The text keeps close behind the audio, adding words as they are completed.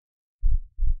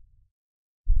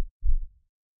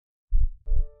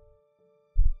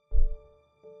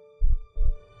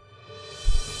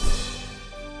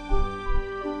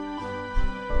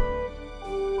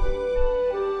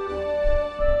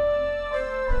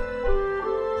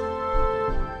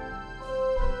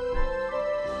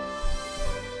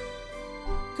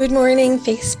Good morning,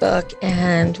 Facebook,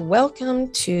 and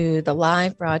welcome to the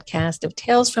live broadcast of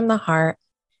Tales from the Heart,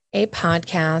 a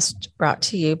podcast brought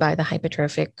to you by the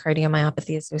Hypertrophic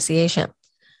Cardiomyopathy Association.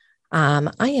 I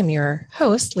am your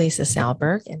host, Lisa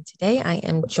Salberg, and today I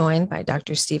am joined by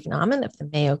Dr. Steve Nauman of the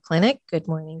Mayo Clinic. Good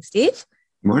morning, Steve.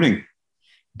 Good morning.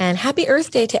 And happy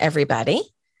Earth Day to everybody.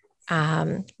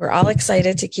 We're all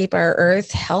excited to keep our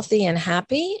Earth healthy and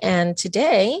happy, and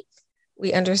today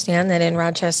we understand that in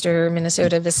Rochester,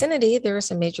 Minnesota vicinity, there are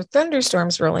some major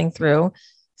thunderstorms rolling through.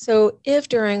 So if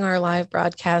during our live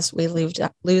broadcast we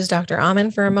lose Dr.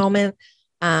 Aman for a moment,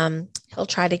 he'll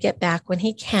try to get back when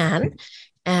he can.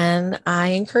 And I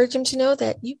encourage him to know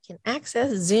that you can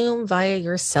access Zoom via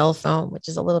your cell phone, which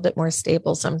is a little bit more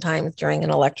stable sometimes during an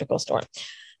electrical storm.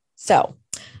 So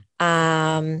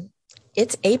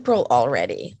it's April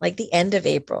already, like the end of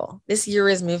April. This year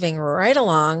is moving right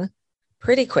along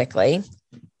pretty quickly.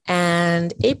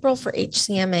 And April for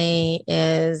HCMA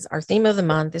is our theme of the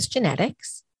month is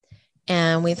genetics.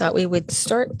 And we thought we would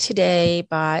start today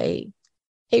by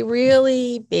a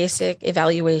really basic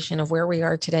evaluation of where we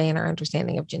are today in our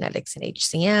understanding of genetics and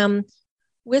HCM,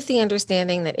 with the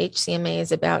understanding that HCMA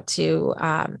is about to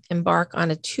embark on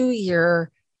a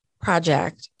 2-year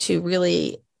project to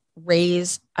really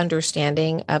raise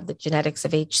understanding of the genetics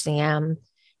of HCM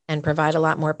and provide a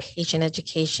lot more patient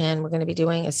education. We're going to be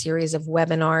doing a series of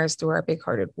webinars through our Big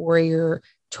Hearted Warrior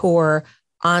tour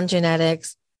on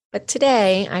genetics. But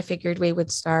today I figured we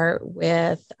would start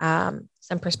with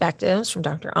some perspectives from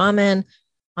Dr. Aman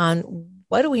on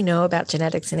what do we know about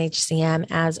genetics and HCM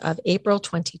as of April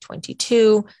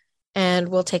 2022. And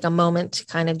we'll take a moment to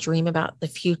kind of dream about the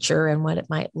future and what it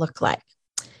might look like.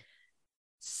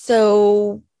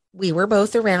 So we were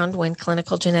both around when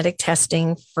clinical genetic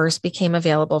testing first became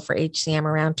available for HCM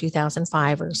around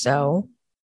 2005 or so.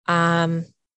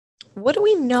 What do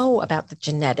we know about the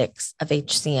genetics of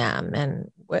HCM,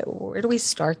 and where do we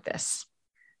start this?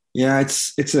 Yeah,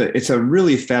 it's a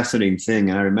really fascinating thing.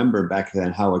 And I remember back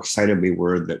then how excited we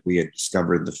were that we had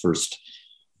discovered the first,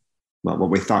 what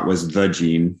we thought was the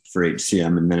gene for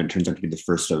HCM. And then it turns out to be the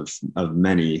first of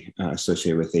many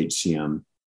associated with HCM.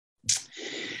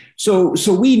 So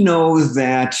we know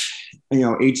that,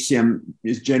 HCM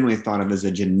is generally thought of as a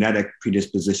genetic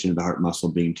predisposition of the heart muscle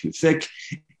being too thick.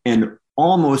 And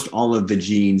almost all of the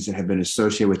genes that have been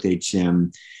associated with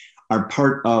HCM are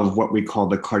part of what we call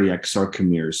the cardiac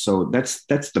sarcomeres. So that's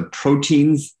the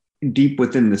proteins deep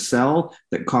within the cell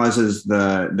that causes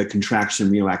the contraction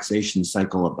relaxation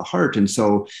cycle of the heart. And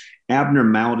so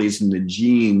abnormalities in the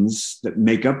genes that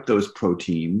make up those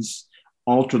proteins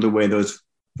alter the way those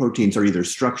proteins are either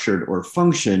structured or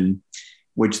function,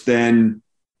 which then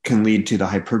can lead to the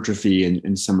hypertrophy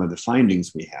in some of the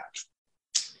findings we have.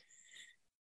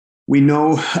 We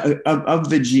know of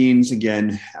the genes,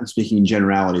 again, I'm speaking in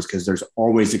generalities because there's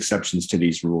always exceptions to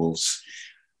these rules.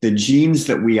 The genes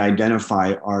that we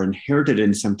identify are inherited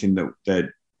in something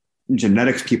that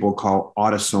genetics people call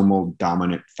autosomal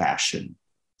dominant fashion.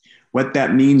 What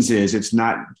that means is it's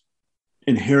not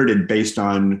inherited based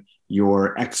on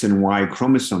your X and Y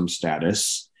chromosome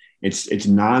status. It's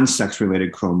non-sex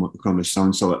related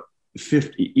chromosome. So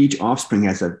each offspring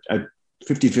has a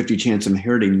 50-50 chance of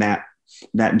inheriting that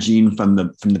gene from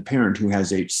the parent who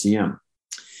has HCM.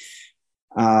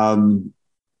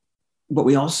 But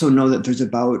we also know that there's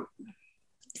about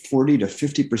 40 to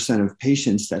 50% of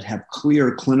patients that have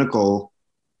clear clinical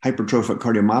hypertrophic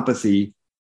cardiomyopathy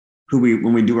who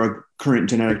when we do our current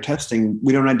genetic testing,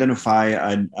 we don't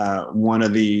identify one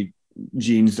of the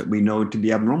genes that we know to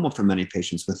be abnormal for many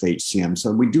patients with HCM. So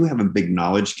we do have a big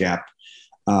knowledge gap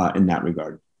in that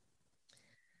regard.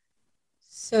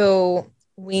 So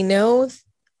we know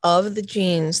of the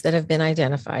genes that have been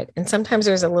identified, and sometimes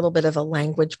there's a little bit of a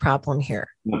language problem here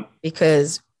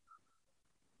because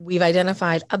we've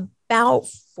identified about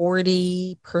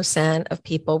 40% of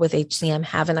people with HCM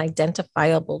have an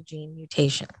identifiable gene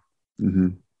mutation,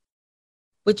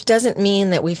 which doesn't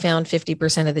mean that we found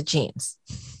 50% of the genes.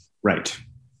 Right.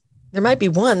 There might be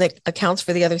one that accounts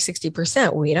for the other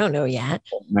 60%. We don't know yet.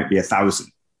 It might be 1,000.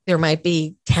 There might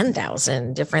be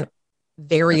 10,000 different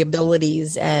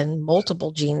variabilities and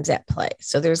multiple genes at play.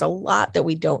 So there's a lot that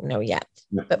we don't know yet.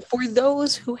 But for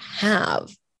those who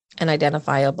have an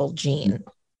identifiable gene,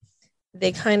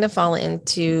 they kind of fall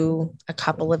into a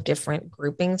couple of different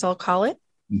groupings, I'll call it.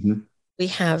 We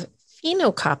have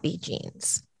phenocopy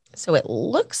genes. So it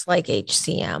looks like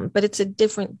HCM, but it's a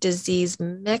different disease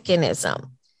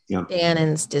mechanism.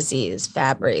 Dannon's disease,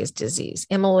 Fabry's disease,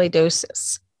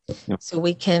 amyloidosis. So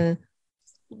we can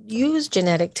use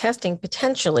genetic testing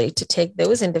potentially to take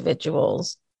those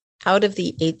individuals out of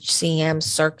the HCM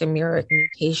sarcomeric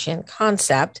mutation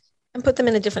concept and put them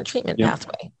in a different treatment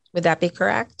pathway. Would that be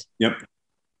correct? Yep.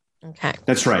 Okay.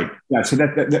 That's right. Yeah. So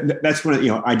that's when,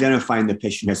 identifying the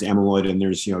patient has amyloid, and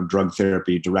there's, drug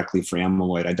therapy directly for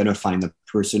amyloid, identifying the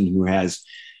person who has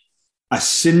a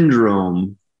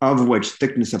syndrome of which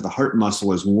thickness of the heart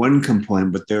muscle is one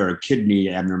component, but there are kidney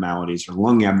abnormalities or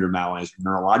lung abnormalities, or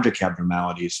neurologic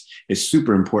abnormalities, is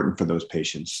super important for those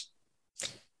patients.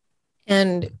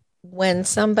 And when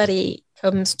somebody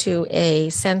comes to a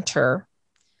center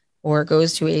or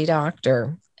goes to a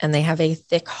doctor and they have a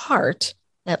thick heart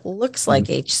that looks like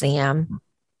HCM,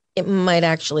 it might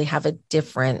actually have a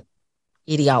different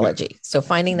etiology. So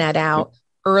finding that out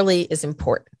early is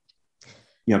important.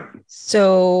 Yep.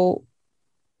 So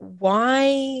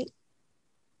why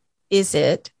is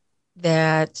it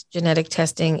that genetic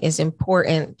testing is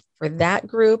important for that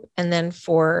group and then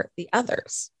for the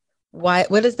others?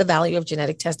 What is the value of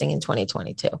genetic testing in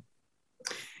 2022?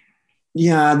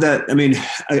 Yeah,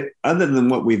 other than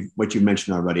what you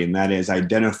mentioned already, and that is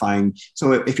identifying.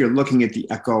 So if you're looking at the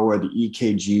echo or the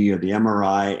EKG or the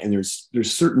MRI, and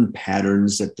there's certain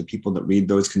patterns that the people that read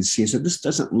those can see. So this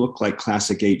doesn't look like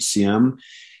classic HCM.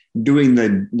 Doing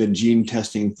the gene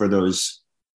testing for those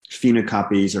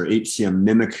phenocopies or HCM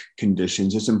mimic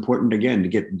conditions, it's important, again, to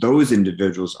get those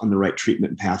individuals on the right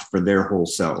treatment path for their whole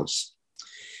selves.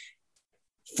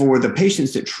 For the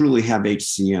patients that truly have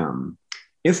HCM,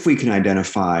 if we can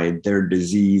identify their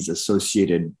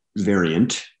disease-associated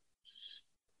variant,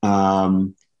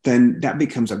 then that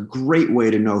becomes a great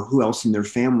way to know who else in their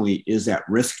family is at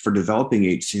risk for developing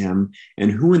HCM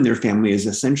and who in their family is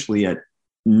essentially at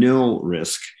nil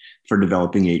risk for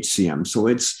developing HCM. So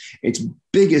its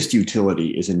biggest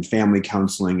utility is in family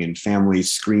counseling and family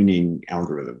screening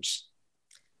algorithms.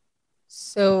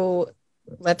 So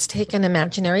let's take an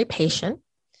imaginary patient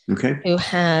who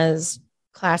has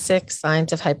classic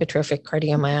signs of hypertrophic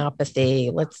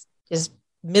cardiomyopathy. Let's just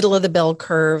middle of the bell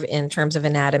curve in terms of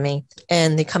anatomy.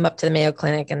 And they come up to the Mayo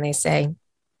Clinic and they say,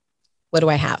 what do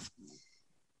I have?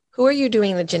 Who are you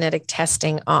doing the genetic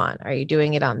testing on? Are you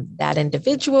doing it on that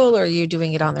individual, or are you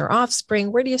doing it on their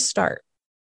offspring? Where do you start?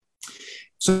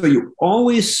 So you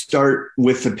always start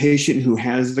with the patient who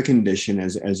has the condition,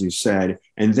 as you said,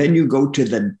 and then you go to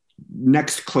the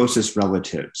next closest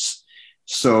relatives.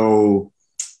 So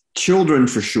children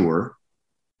for sure,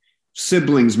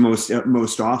 siblings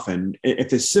most often. If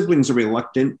the siblings are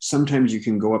reluctant, sometimes you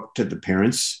can go up to the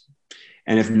parents.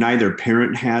 And if neither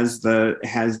parent has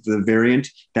the variant,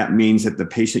 that means that the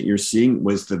patient you're seeing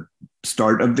was the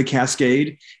start of the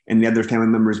cascade, and the other family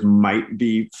members might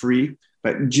be free.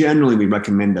 But generally, we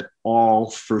recommend that all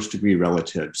first-degree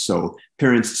relatives, so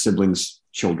parents, siblings,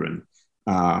 children,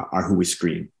 are who we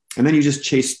screen. And then you just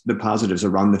chase the positives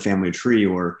around the family tree,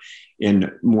 or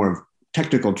in more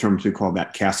technical terms, we call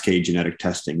that cascade genetic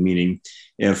testing, meaning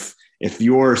if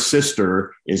your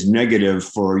sister is negative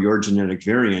for your genetic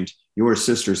variant, your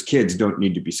sister's kids don't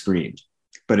need to be screened.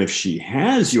 But if she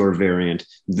has your variant,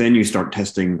 then you start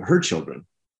testing her children.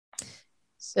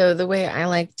 So the way I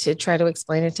like to try to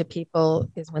explain it to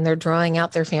people is when they're drawing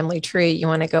out their family tree, you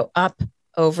want to go up,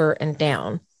 over, and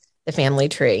down the family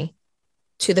tree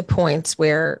to the points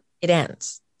where it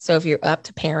ends. So if you're up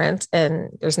to parents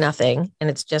and there's nothing and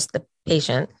it's just the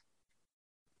patient,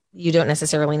 you don't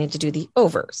necessarily need to do the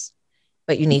overs,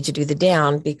 but you need to do the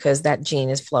down because that gene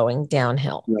is flowing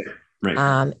downhill.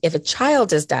 Right. If a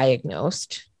child is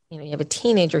diagnosed, you have a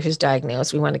teenager who's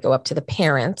diagnosed, we want to go up to the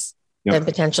parents, then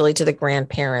potentially to the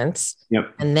grandparents,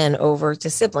 and then over to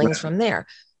siblings from there.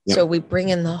 So we bring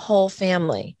in the whole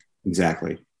family.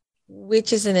 Exactly.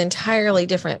 Which is an entirely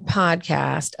different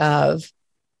podcast of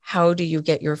how do you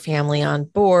get your family on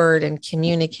board and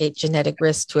communicate genetic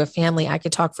risk to a family? I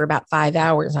could talk for about 5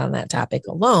 hours on that topic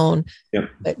alone.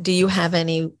 But do you have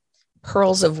any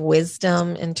pearls of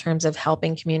wisdom in terms of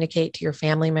helping communicate to your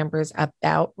family members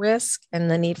about risk and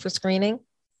the need for screening?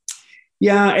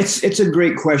 Yeah, it's a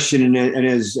great question, and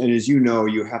as you know,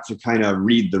 you have to kind of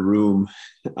read the room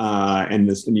and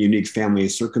the unique family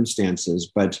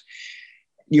circumstances. But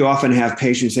you often have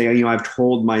patients say, I've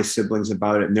told my siblings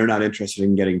about it, and they're not interested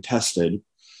in getting tested,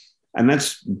 and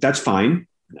that's fine.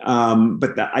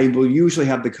 But I will usually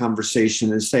have the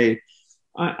conversation and say,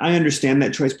 I understand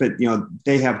that choice, but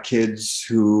they have kids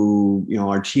who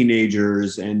are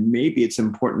teenagers, and maybe it's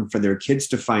important for their kids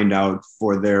to find out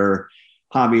for their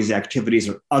hobbies, activities,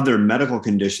 or other medical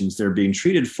conditions they're being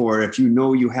treated for. If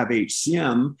you have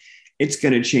HCM, it's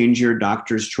going to change your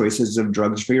doctor's choices of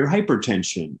drugs for your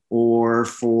hypertension or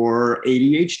for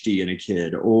ADHD in a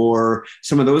kid or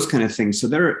some of those kind of things. So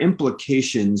there are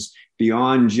implications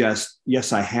beyond just,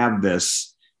 yes, I have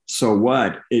this, so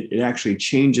what? It actually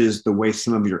changes the way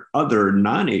some of your other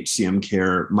non-HCM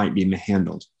care might be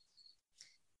handled.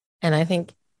 And I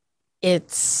think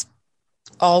it's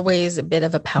always a bit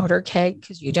of a powder keg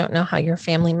because you don't know how your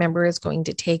family member is going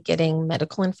to take getting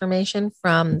medical information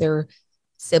from their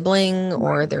sibling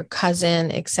or their cousin,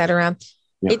 etc.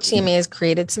 Yep. HCMA has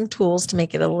created some tools to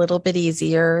make it a little bit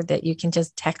easier that you can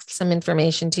just text some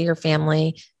information to your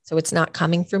family. So it's not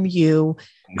coming from you.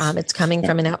 It's coming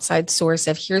from an outside source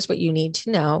of here's what you need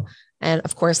to know. And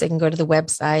of course, they can go to the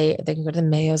website, they can go to the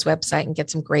Mayo's website and get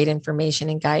some great information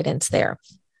and guidance there.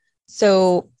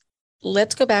 So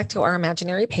let's go back to our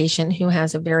imaginary patient who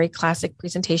has a very classic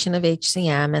presentation of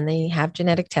HCM and they have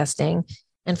genetic testing.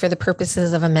 And for the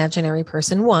purposes of imaginary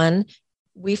person one,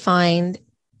 we find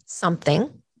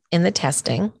something in the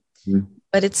testing,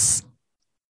 but it's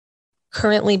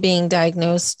currently being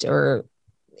diagnosed or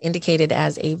indicated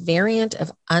as a variant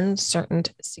of uncertain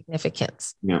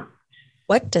significance. Yeah.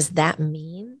 What does that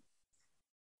mean?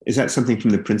 Is that something from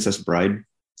The Princess Bride?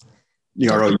 The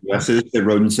ROUSs, the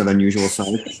rodents of unusual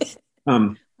size.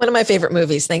 One of my favorite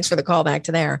movies. Thanks for the call back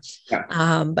to there.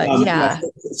 Yeah. Yeah.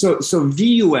 So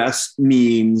VUS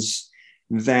means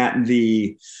that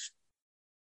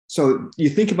so you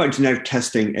think about genetic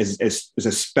testing as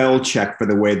a spell check for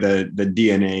the way the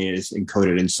DNA is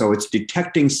encoded. And so it's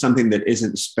detecting something that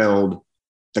isn't spelled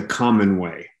the common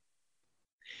way.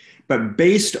 But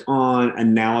based on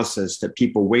analysis that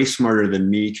people way smarter than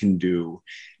me can do,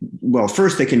 well,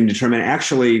 first they can determine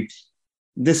actually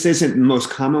this isn't the most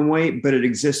common way, but it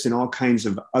exists in all kinds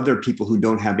of other people who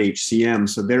don't have HCM.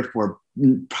 So therefore,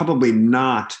 probably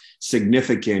not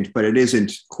significant, but it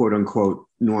isn't quote unquote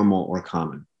normal or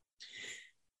common.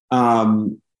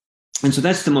 And so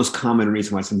that's the most common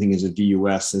reason why something is a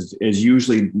VUS is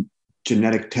usually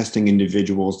genetic testing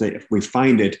individuals. That if we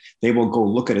find it, they will go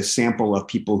look at a sample of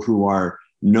people who are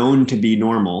known to be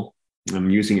normal. I'm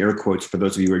using air quotes for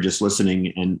those of you who are just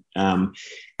listening. And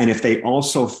if they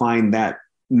also find that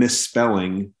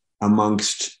misspelling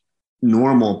amongst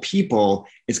normal people,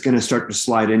 it's going to start to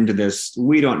slide into this.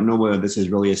 We don't know whether this is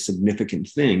really a significant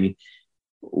thing.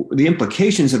 The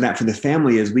implications of that for the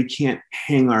family is we can't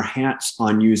hang our hats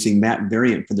on using that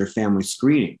variant for their family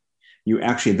screening. You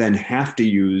actually then have to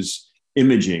use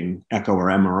imaging, echo or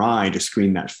MRI, to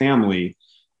screen that family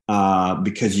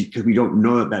because we don't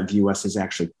know that VUS is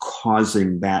actually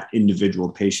causing that individual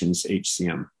patient's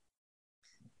HCM.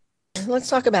 Let's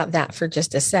talk about that for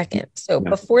just a second. So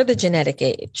before the genetic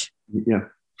age,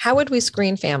 how would we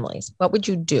screen families? What would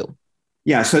you do?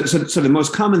 Yeah, so the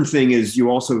most common thing is you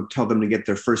also tell them to get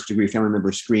their first degree family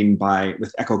member screened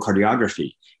with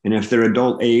echocardiography. And if they're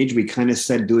adult age, we kind of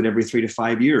said do it every 3 to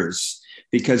 5 years,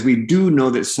 because we do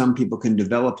know that some people can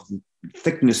develop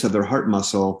thickness of their heart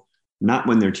muscle, not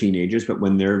when they're teenagers, but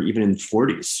when they're even in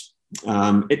 40s.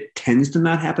 It tends to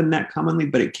not happen that commonly,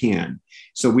 but it can.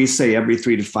 So we say every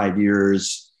 3 to 5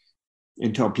 years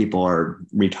until people are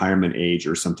retirement age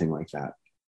or something like that.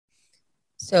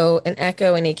 So an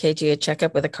echo and EKG, a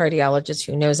checkup with a cardiologist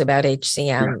who knows about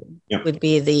HCM would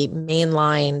be the main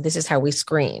line. This is how we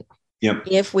screen. Yep.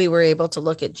 If we were able to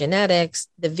look at genetics,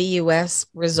 the VUS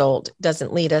result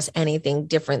doesn't lead us anything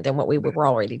different than what we were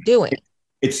already doing.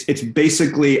 It's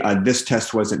basically this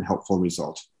test wasn't helpful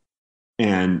result.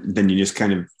 And then you just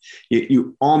kind of,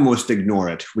 you almost ignore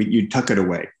it. You tuck it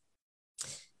away.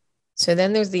 So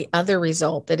then there's the other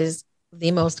result that is the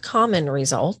most common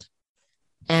result,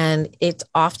 and it's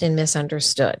often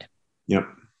misunderstood. Yep.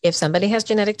 If somebody has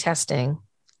genetic testing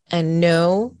and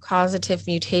no causative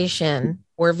mutation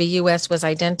or VUS was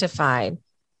identified,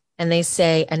 and they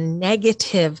say a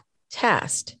negative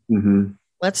test,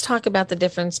 let's talk about the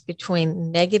difference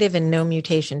between negative and no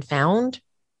mutation found.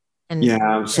 And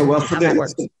so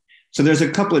there's a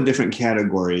couple of different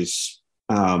categories.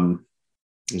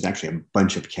 There's actually a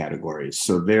bunch of categories.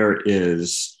 So there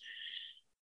is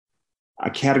a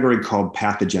category called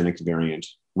pathogenic variant,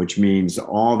 which means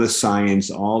all the science,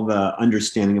 all the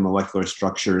understanding of molecular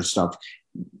structure stuff,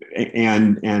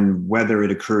 and whether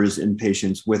it occurs in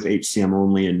patients with HCM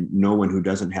only and no one who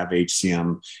doesn't have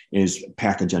HCM is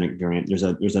pathogenic variant.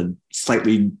 There's a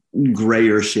slightly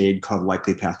grayer shade called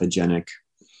likely pathogenic.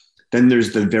 Then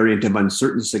there's the variant of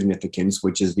uncertain significance,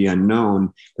 which is the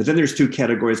unknown. But then there's two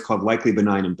categories called likely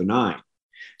benign and benign.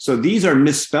 So these are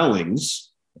misspellings,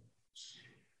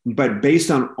 but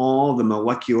based on all the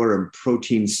molecular and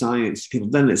protein science people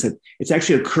have done this, it's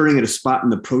actually occurring at a spot in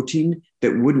the protein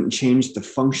that wouldn't change the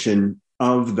function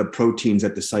of the proteins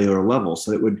at the cellular level.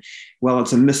 So it would, well,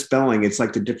 it's a misspelling. It's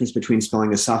like the difference between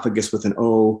spelling esophagus with an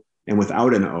O and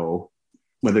without an O.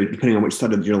 whether depending on which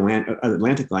side of the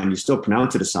Atlantic line, you still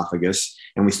pronounce it esophagus,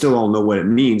 and we still all know what it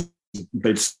means,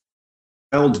 but it's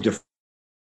spelled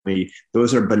differently.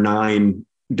 Those are benign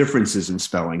differences in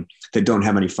spelling that don't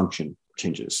have any function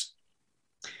changes.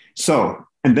 So,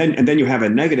 and then you have a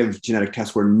negative genetic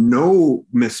test where no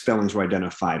misspellings were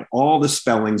identified. All the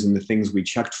spellings and the things we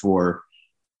checked for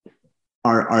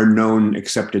are known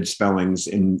accepted spellings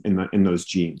in those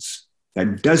genes.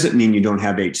 That doesn't mean you don't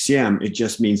have HCM. It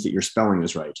just means that your spelling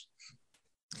is right.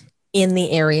 In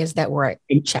the areas that were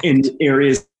checked. In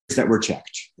areas that were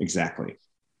checked, exactly.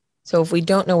 So if we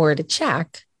don't know where to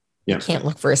check, yeah, we can't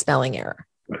look for a spelling error.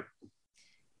 Right.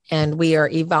 And we are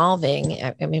evolving.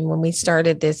 I mean, when we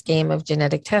started this game of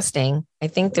genetic testing, I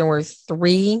think there were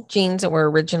 3 genes that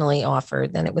were originally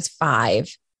offered. Then it was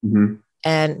 5. Mm-hmm.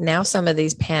 And now some of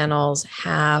these panels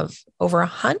have over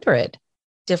 100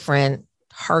 different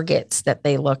targets that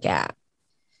they look at.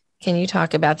 Can you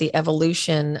talk about the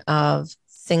evolution of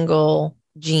single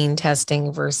gene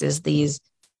testing versus these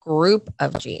group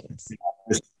of genes?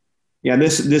 Yeah,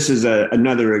 this is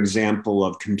another example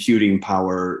of computing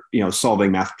power,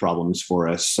 solving math problems for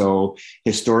us. So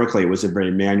historically, it was a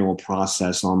very manual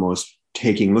process, almost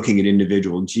looking at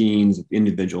individual genes,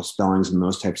 individual spellings, and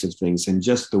those types of things. And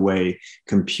just the way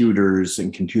computers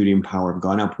and computing power have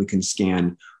gone up, we can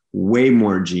scan way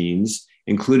more genes,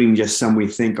 including just some we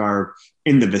think are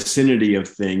in the vicinity of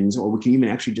things, or we can even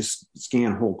actually just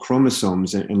scan whole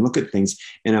chromosomes and look at things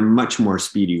in a much more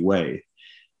speedy way.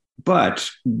 But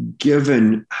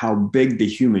given how big the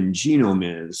human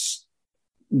genome is,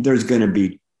 there's going to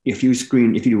be, if you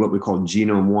do what we call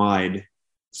genome-wide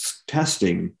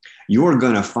testing, you're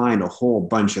going to find a whole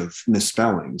bunch of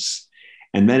misspellings.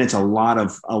 And then it's a lot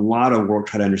of work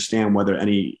to try to understand whether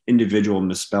any individual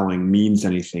misspelling means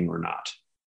anything or not.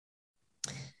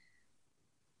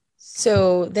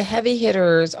 So the heavy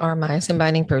hitters are myosin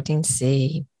binding protein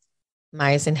C,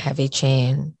 myosin heavy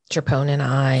chain, troponin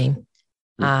I,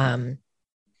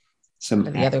 some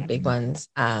of the other big ones.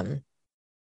 I'm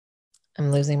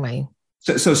losing my.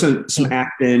 So some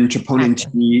actin,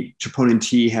 troponin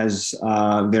T has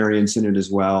variants in it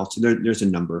as well. So there's a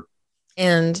number.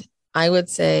 And I would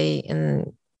say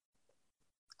in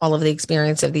all of the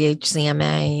experience of the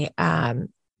HCMA,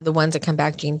 the ones that come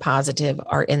back gene positive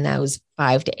are in those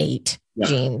 5 to 8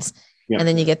 genes. Yeah. And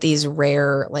then you get these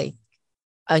rare, like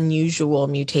unusual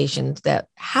mutations that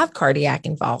have cardiac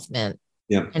involvement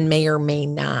and may or may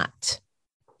not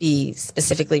be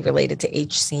specifically related to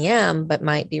HCM, but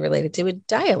might be related to a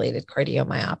dilated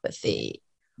cardiomyopathy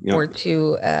or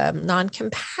to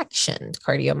non-compactioned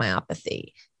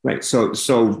cardiomyopathy. Right. So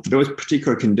those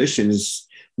particular conditions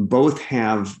both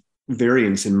have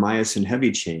variants in myosin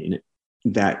heavy chain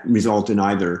that result in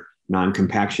either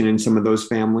non-compaction in some of those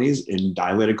families, in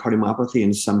dilated cardiomyopathy,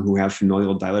 and some who have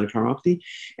familial dilated cardiomyopathy.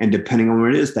 And depending on where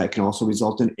it is, that can also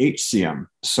result in HCM.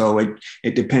 So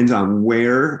it depends on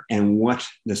where and what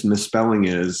this misspelling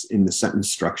is in the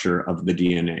sentence structure of the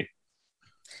DNA.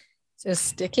 So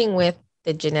sticking with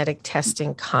the genetic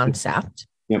testing concept,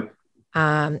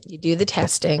 you do the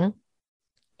testing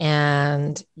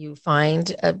and you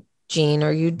find a gene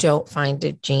or you don't find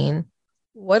a gene.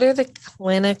 What are the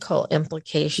clinical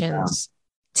implications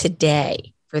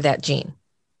today for that gene?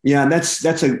 Yeah, it's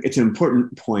an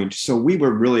important point. So we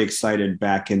were really excited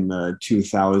back in the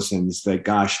 2000s that,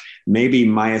 gosh, maybe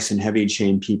myosin heavy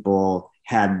chain people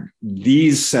had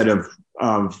these set of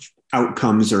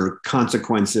outcomes or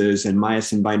consequences, and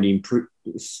myosin binding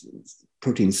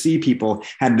protein C people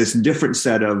had this different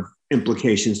set of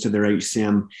implications to their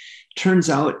HCM. Turns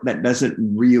out that doesn't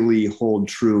really hold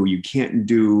true. You can't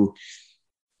do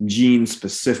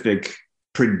gene-specific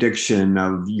prediction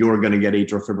of you're going to get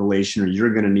atrial fibrillation or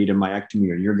you're going to need a myectomy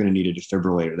or you're going to need a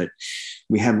defibrillator. That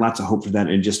we had lots of hope for that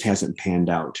and it just hasn't panned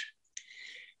out.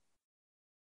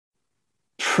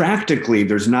 Practically,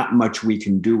 there's not much we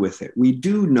can do with it. We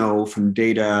do know from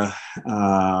data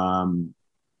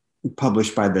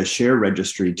published by the SHARE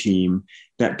registry team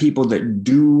that people that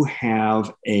do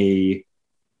have a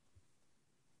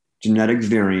genetic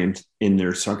variant in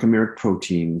their sarcomeric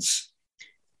proteins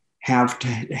have to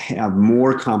have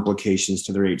more complications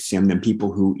to their HCM than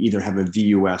people who either have a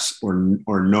VUS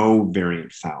or no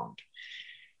variant found.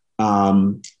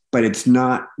 But it's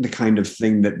not the kind of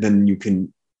thing that then you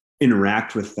can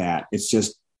interact with that. It's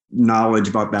just knowledge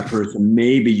about that person.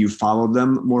 Maybe you follow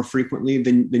them more frequently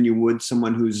than you would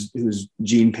someone whose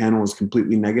gene panel is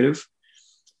completely negative.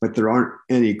 But there aren't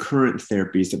any current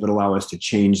therapies that would allow us to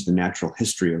change the natural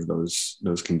history of those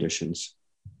conditions.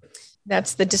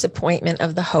 That's the disappointment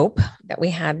of the hope that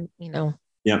we had,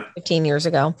 15 years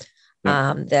ago.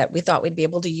 that we thought we'd be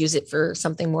able to use it for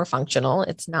something more functional.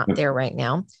 It's not there right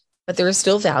now, but there is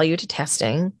still value to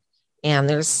testing. And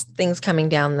there's things coming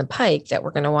down the pike that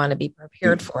we're going to want to be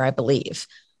prepared for, I believe.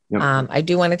 I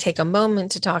do want to take a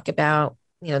moment to talk about,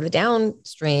 the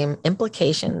downstream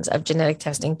implications of genetic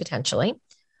testing potentially.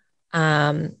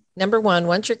 Number one,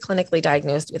 once you're clinically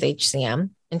diagnosed with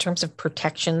HCM, in terms of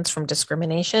protections from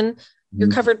discrimination, you're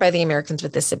covered by the Americans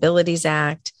with Disabilities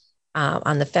Act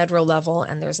on the federal level.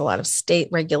 And there's a lot of state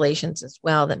regulations as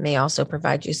well that may also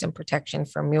provide you some protection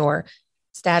from your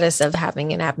status of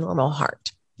having an abnormal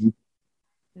heart.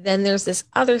 Then there's this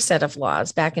other set of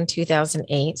laws back in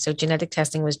 2008. So genetic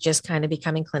testing was just kind of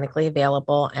becoming clinically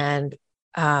available. And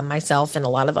myself and a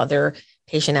lot of other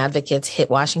patient advocates hit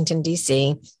Washington,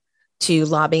 D.C. to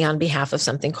lobby on behalf of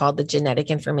something called the Genetic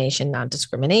Information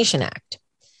Non-Discrimination Act.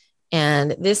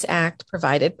 And this act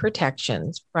provided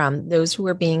protections from those who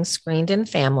were being screened in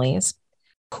families,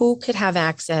 who could have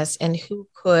access and who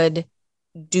could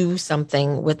do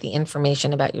something with the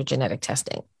information about your genetic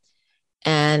testing.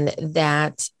 And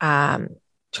that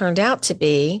turned out to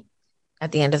be,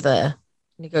 at the end of the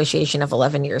negotiation of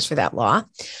 11 years for that law,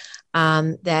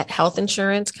 that health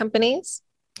insurance companies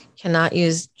cannot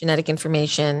use genetic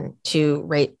information to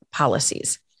rate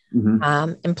policies.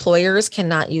 Employers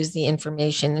cannot use the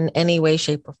information in any way,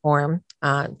 shape, or form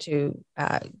to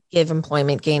give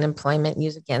employment, gain employment,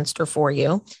 use against or for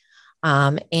you.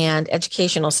 And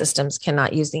educational systems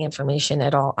cannot use the information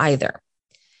at all either.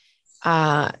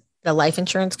 The life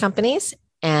insurance companies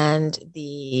and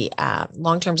the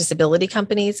long-term disability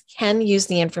companies can use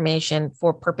the information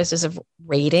for purposes of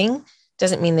rating.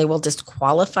 Doesn't mean they will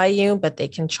disqualify you, but they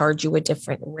can charge you a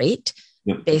different rate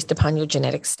based upon your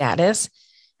genetic status.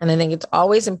 And I think it's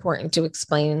always important to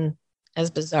explain,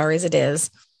 as bizarre as it is,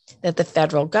 that the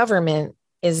federal government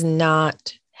is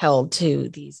not held to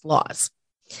these laws.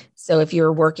 So if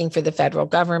you're working for the federal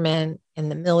government, in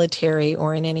the military,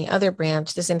 or in any other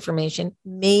branch, this information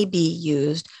may be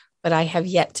used, but I have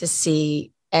yet to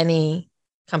see any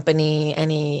company,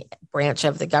 any branch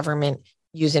of the government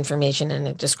use information in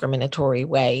a discriminatory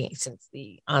way since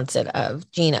the onset of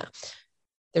GINA.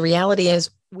 The reality is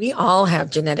we all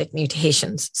have genetic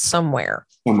mutations somewhere.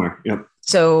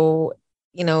 So,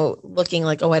 looking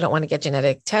like, I don't want to get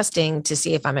genetic testing to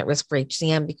see if I'm at risk for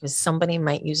HCM because somebody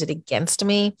might use it against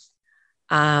me.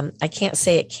 I can't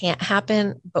say it can't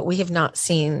happen, but we have not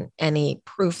seen any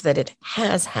proof that it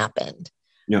has happened.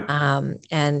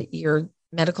 And your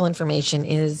medical information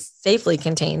is safely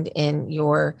contained in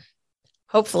your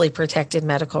hopefully protected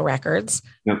medical records.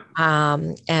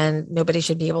 And nobody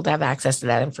should be able to have access to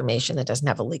that information that doesn't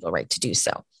have a legal right to do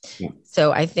so.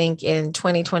 So I think in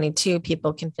 2022,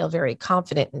 people can feel very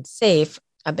confident and safe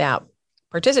about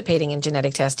participating in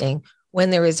genetic testing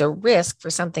when there is a risk for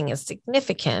something as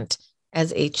significant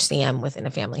as HCM within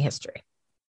a family history.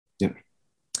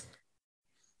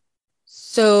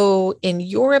 So in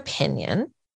your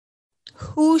opinion,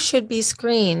 who should be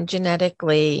screened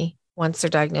genetically once they're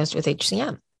diagnosed with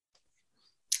HCM?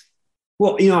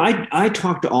 Well, I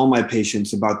talk to all my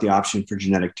patients about the option for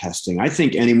genetic testing. I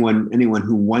think anyone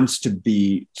who wants to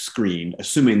be screened,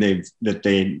 assuming they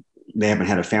haven't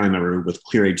had a family member with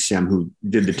clear HCM who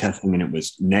did the testing and it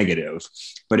was negative,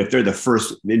 but if they're the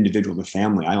first individual in the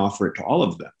family, I offer it to all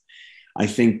of them. I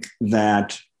think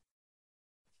that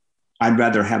I'd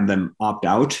rather have them opt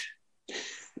out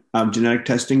of genetic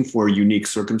testing for unique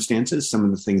circumstances, some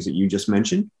of the things that you just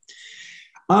mentioned.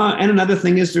 And another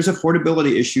thing is there's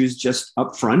affordability issues just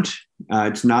up front.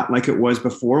 It's not like it was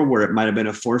before where it might have been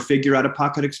a 4-figure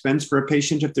out-of-pocket expense for a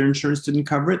patient if their insurance didn't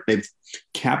cover it. They've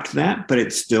capped that, but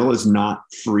it still is not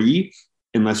free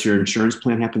unless your insurance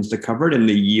plan happens to cover it. And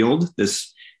the yield,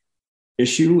 this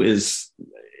issue is...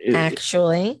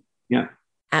 Actually,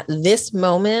 at this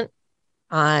moment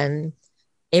on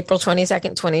April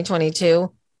 22nd,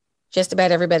 2022, just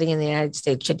about everybody in the United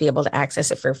States should be able to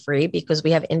access it for free because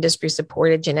we have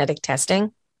industry-supported genetic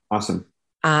testing. Awesome.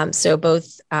 So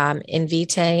both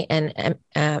Invitae and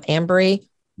Ambry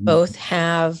both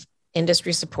have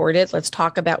industry-supported. Let's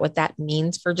talk about what that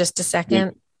means for just a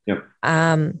second.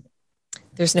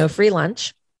 There's no free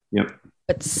lunch.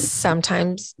 But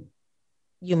sometimes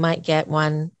you might get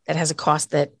one that has a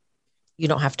cost that you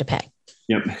don't have to pay.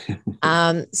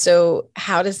 So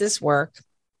how does this work?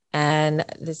 And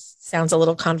this sounds a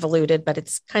little convoluted, but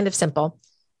it's kind of simple.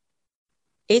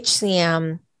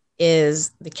 HCM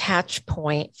is the catch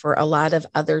point for a lot of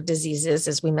other diseases,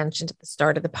 as we mentioned at the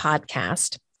start of the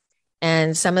podcast.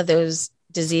 And some of those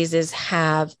diseases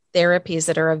have therapies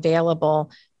that are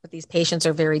available, but these patients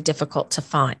are very difficult to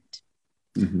find.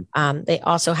 They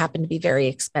also happen to be very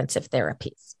expensive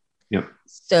therapies. Yep.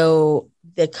 So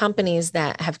the companies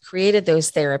that have created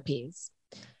those therapies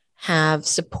have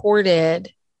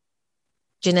supported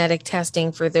genetic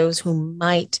testing for those who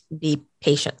might be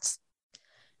patients.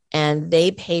 And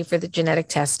they pay for the genetic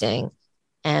testing.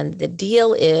 And the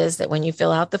deal is that when you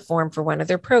fill out the form for one of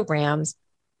their programs,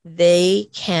 the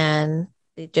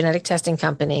genetic testing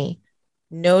company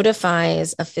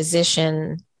notifies a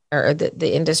physician or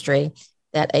the industry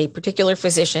that a particular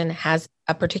physician has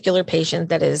a particular patient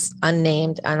that is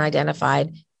unnamed,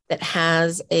 unidentified, that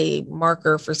has a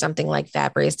marker for something like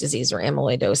Fabry's disease or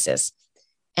amyloidosis.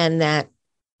 And that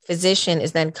physician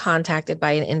is then contacted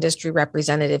by an industry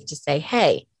representative to say,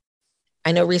 hey,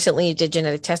 I know recently you did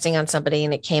genetic testing on somebody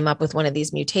and it came up with one of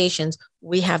these mutations.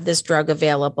 We have this drug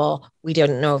available. We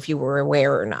don't know if you were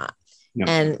aware or not. Yep.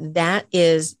 And that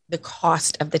is the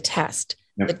cost of the test.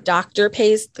 Yep. The doctor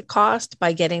pays the cost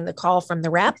by getting the call from the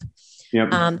rep.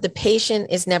 Yep. The patient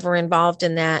is never involved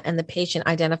in that, and the patient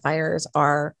identifiers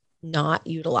are not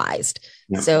utilized.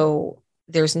 Yep. So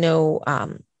there's no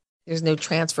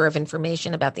transfer of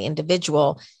information about the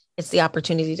individual. It's the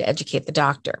opportunity to educate the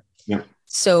doctor. Yep.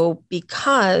 So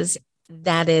because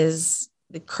that is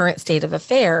the current state of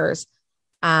affairs,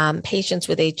 patients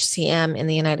with HCM in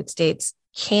the United States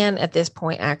can at this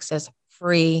point access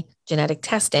free genetic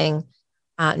testing,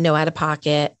 no out of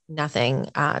pocket, nothing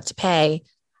to pay.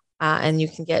 And you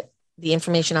can get the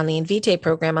information on the Invitae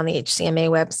program on the HCMA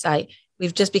website.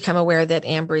 We've just become aware that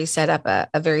Ambry set up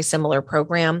a very similar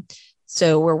program.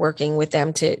 So we're working with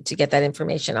them to get that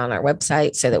information on our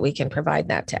website so that we can provide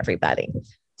that to everybody.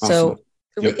 Awesome. So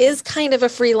there is kind of a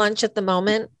free lunch at the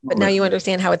moment, but now you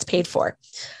understand how it's paid for.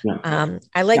 Yeah.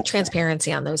 I like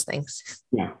transparency on those things.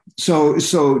 Yeah. So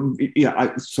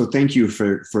thank you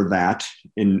for that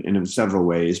in several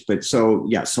ways. But so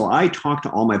I talk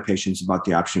to all my patients about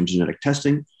the option of genetic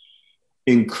testing,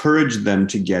 encourage them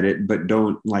to get it, but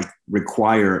don't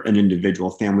require an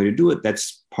individual family to do it.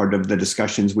 That's part of the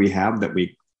discussions we have that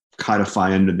we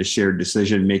codify under the shared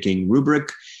decision-making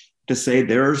rubric, to say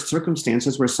there are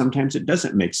circumstances where sometimes it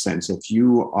doesn't make sense. If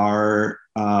you are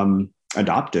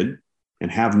adopted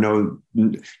and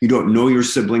you don't know your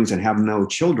siblings and have no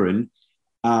children,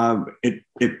 it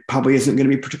probably isn't going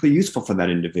to be particularly useful for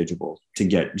that individual to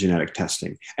get genetic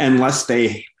testing unless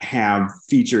they have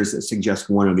features that suggest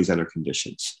one of these other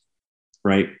conditions,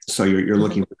 right? So you're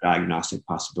looking for diagnostic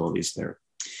possibilities there.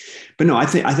 But no, I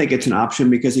think it's an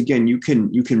option because, again, you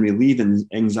can relieve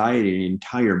anxiety in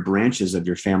entire branches of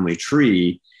your family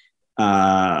tree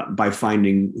by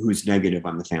finding who's negative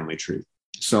on the family tree.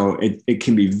 So it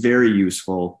can be very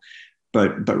useful,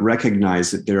 but recognize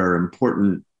that there are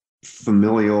important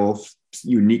familial,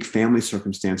 unique family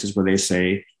circumstances where they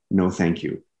say, no, thank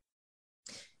you.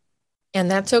 And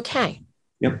that's okay.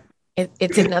 Yep.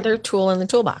 It's another tool in the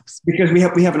toolbox. Because we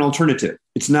have an alternative.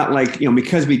 It's not like,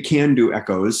 because we can do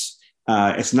echoes,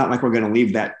 it's not like we're going to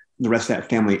leave the rest of that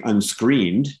family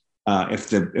unscreened. If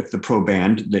the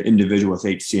proband, the individual with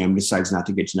HCM, decides not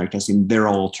to get genetic testing, they're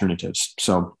all alternatives.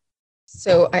 So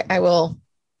I will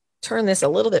turn this a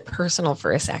little bit personal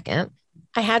for a second.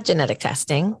 I had genetic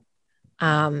testing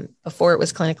before it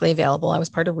was clinically available. I was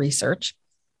part of research.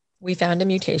 We found a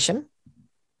mutation.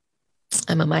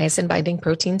 I'm a myosin binding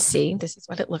protein C. This is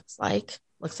what it looks like.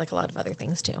 Looks like a lot of other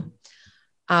things too.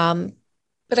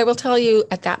 But I will tell you,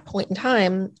 at that point in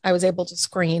time, I was able to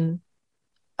screen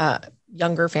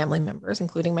younger family members,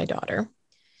 including my daughter.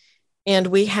 And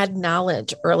we had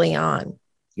knowledge early on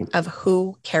of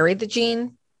who carried the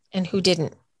gene and who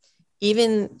didn't.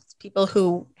 Even people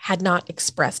who had not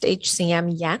expressed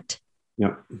HCM yet,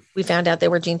 we found out they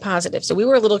were gene positive. So we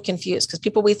were a little confused because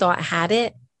people we thought had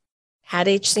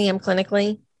HCM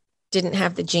clinically, didn't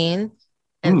have the gene,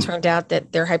 and turned out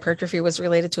that their hypertrophy was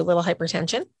related to a little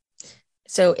hypertension.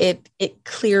 So it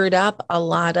cleared up a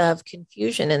lot of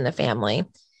confusion in the family.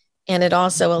 And it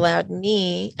also allowed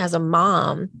me as a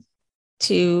mom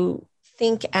to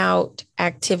think out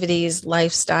activities,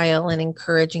 lifestyle, and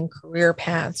encouraging career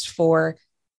paths for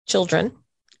children,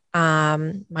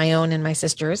 my own and my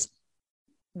sister's,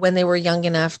 when they were young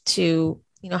enough to,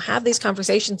 have these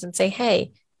conversations and say,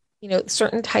 hey,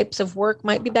 certain types of work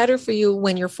might be better for you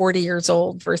when you're 40 years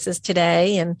old versus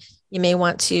today. And you may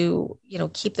want to,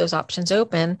 keep those options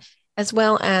open, as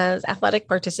well as athletic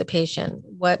participation.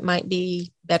 What might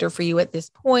be better for you at this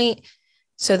point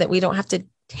so that we don't have to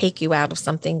take you out of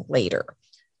something later.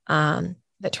 That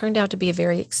turned out to be a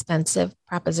very expensive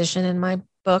proposition in my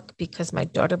book because my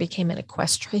daughter became an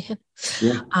equestrian.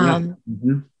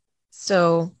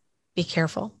 So be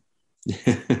careful.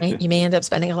 Right? You may end up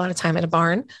spending a lot of time at a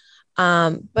barn.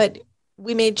 But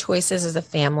we made choices as a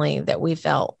family that we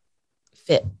felt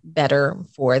fit better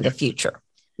for the future.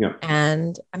 Yeah.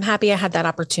 And I'm happy I had that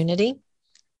opportunity.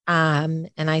 And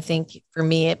I think for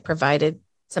me, it provided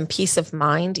some peace of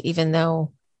mind, even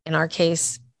though in our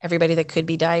case, everybody that could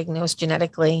be diagnosed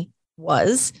genetically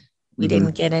was. We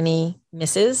didn't get any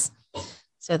misses.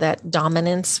 So that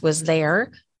dominance was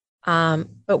there.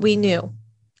 But we knew,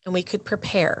 and we could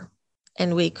prepare,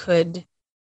 and we could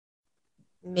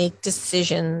make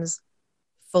decisions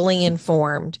fully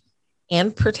informed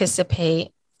and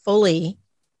participate fully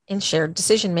in shared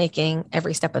decision-making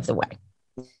every step of the way.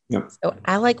 Yep. So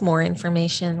I like more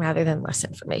information rather than less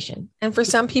information. And for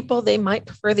some people, they might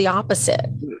prefer the opposite.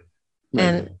 Right.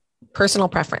 And personal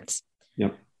preference.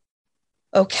 Yep.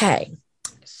 Okay.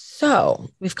 So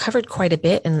we've covered quite a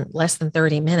bit in less than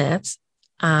 30 minutes.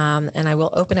 And I will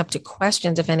open up to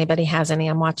questions if anybody has any.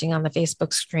 I'm watching on the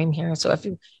Facebook stream here. So if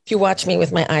you watch me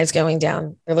with my eyes going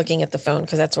down, they're looking at the phone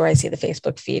because that's where I see the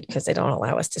Facebook feed because they don't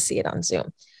allow us to see it on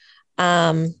Zoom.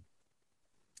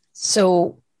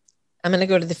 So I'm going to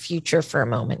go to the future for a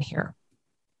moment here.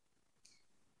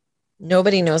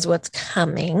 Nobody knows what's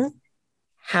coming.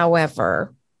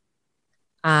 However,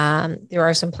 there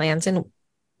are some plans in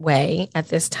way at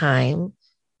this time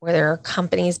where there are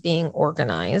companies being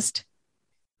organized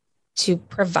to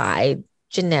provide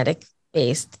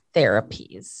genetic-based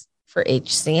therapies for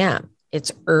HCM.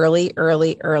 It's early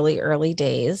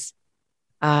days.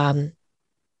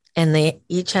 And they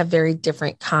each have very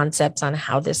different concepts on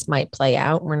how this might play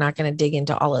out. We're not going to dig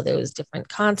into all of those different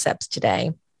concepts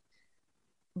today.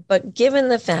 But given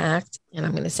the fact, and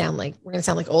we're going to sound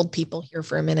like old people here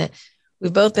for a minute.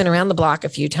 We've both been around the block a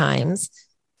few times.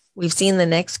 We've seen the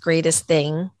next greatest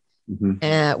thing.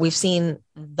 We've seen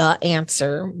the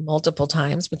answer multiple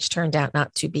times, which turned out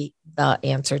not to be the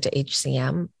answer to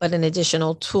HCM, but an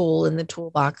additional tool in the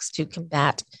toolbox to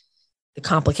combat the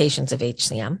complications of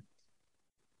HCM.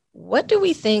 What do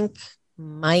we think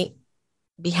might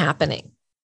be happening?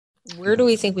 Where do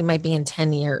we think we might be in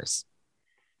 10 years?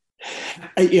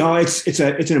 It's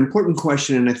an important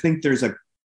question. And I think there's a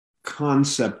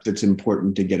concept that's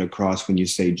important to get across when you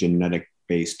say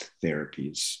genetic-based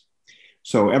therapies.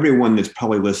 So everyone that's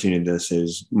probably listening to this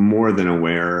is more than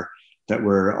aware that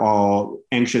we're all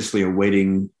anxiously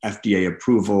awaiting FDA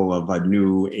approval of a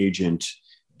new agent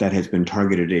that has been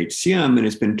targeted at HCM, and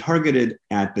it's been targeted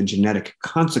at the genetic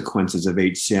consequences of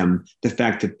HCM, the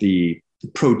fact that the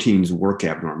proteins work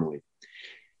abnormally.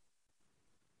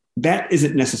 That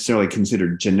isn't necessarily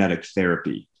considered genetic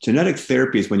therapy. Genetic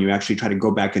therapy is when you actually try to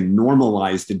go back and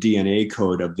normalize the DNA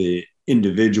code of the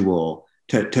individual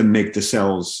to make the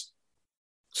cells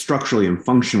structurally and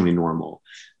functionally normal.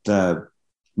 The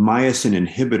myosin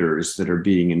inhibitors that are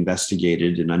being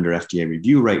investigated and under FDA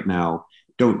review right now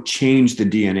don't change the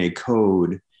DNA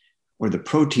code or the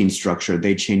protein structure.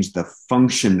 They change the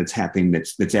function that's happening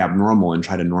that's abnormal and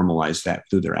try to normalize that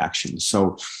through their actions.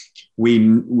 So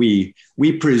we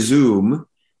presume,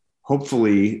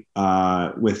 hopefully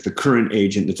with the current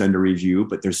agent that's under review,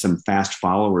 but there's some fast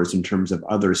followers in terms of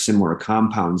other similar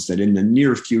compounds, that in the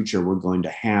near future, we're going to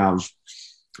have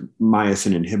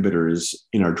myosin inhibitors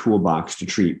in our toolbox to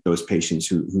treat those patients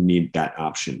who need that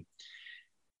option.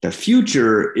 The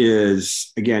future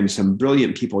is, again, some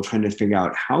brilliant people trying to figure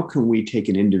out how can we take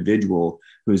an individual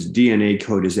whose DNA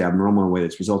code is abnormal in a way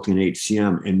that's resulting in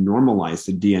HCM and normalize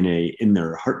the DNA in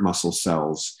their heart muscle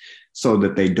cells so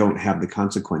that they don't have the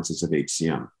consequences of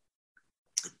HCM.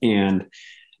 And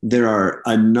there are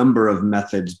a number of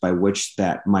methods by which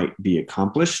that might be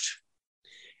accomplished.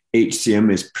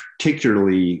 HCM is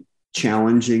particularly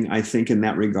challenging, I think, in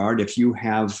that regard. If you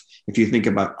think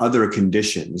about other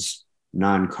conditions,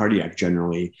 non-cardiac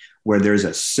generally, where there's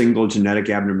a single genetic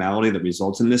abnormality that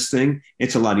results in this thing,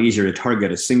 it's a lot easier to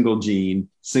target a single gene,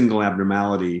 single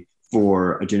abnormality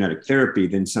for a genetic therapy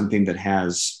than something that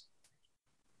has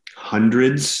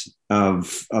hundreds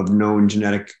of known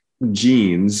genetic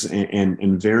genes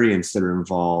and variants that are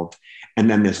involved. And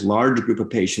then this large group of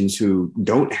patients who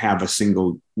don't have a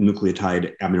single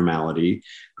nucleotide abnormality,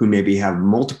 who maybe have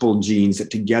multiple genes that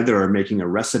together are making a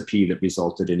recipe that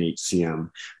resulted in HCM.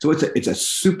 So it's a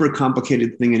super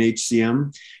complicated thing in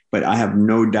HCM, but I have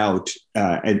no doubt,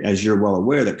 as you're well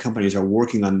aware, that companies are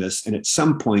working on this. And at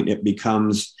some point it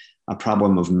becomes a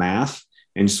problem of math.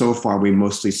 And so far we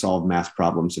mostly solve math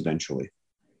problems eventually.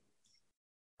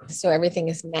 So everything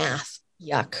is math.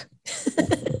 Yuck.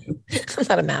 I'm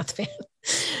not a math fan.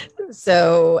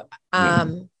 So I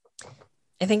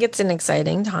think it's an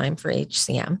exciting time for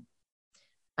HCM.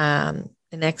 The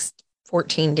next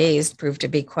 14 days proved to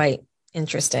be quite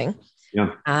interesting.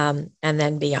 Yeah. And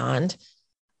then beyond.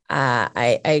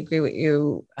 I agree with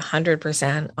you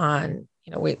 100% on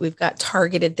we've got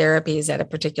targeted therapies at a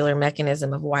particular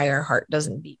mechanism of why our heart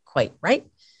doesn't beat quite right.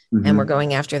 Mm-hmm. And we're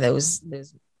going after those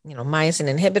myosin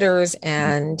inhibitors,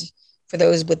 and for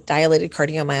those with dilated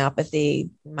cardiomyopathy,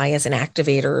 myosin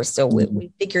activators. So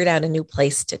we figured out a new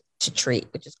place to treat,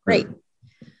 which is great.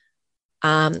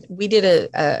 We did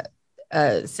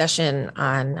a session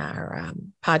on our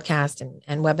podcast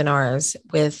and webinars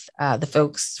with the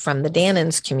folks from the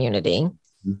Dannon's community,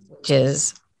 which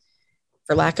is,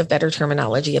 for lack of better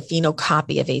terminology, a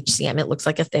phenocopy of HCM. It looks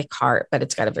like a thick heart, but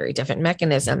it's got a very different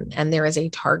mechanism. And there is a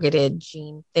targeted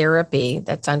gene therapy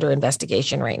that's under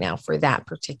investigation right now for that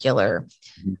particular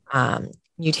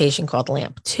mutation called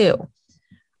LAMP2.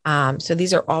 So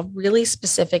these are all really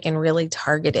specific and really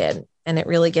targeted. And it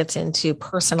really gets into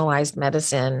personalized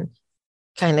medicine,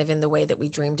 kind of in the way that we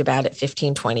dreamed about it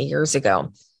 15, 20 years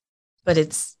ago. But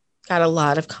it's got a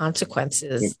lot of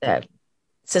consequences that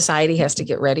society has to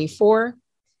get ready for.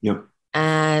 Yep.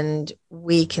 And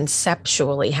we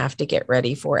conceptually have to get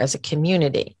ready for as a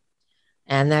community.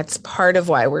 And that's part of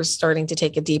why we're starting to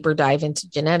take a deeper dive into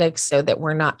genetics, so that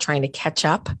we're not trying to catch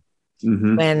up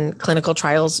when clinical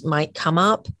trials might come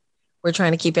up. We're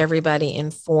trying to keep everybody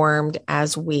informed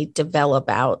as we develop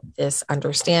out this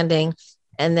understanding,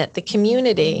 and that the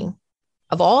community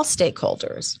of all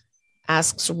stakeholders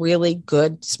asks really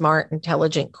good, smart,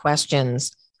 intelligent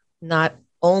questions, not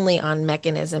only on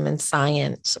mechanism and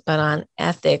science, but on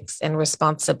ethics and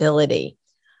responsibility.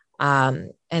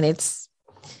 And it's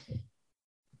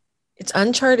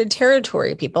uncharted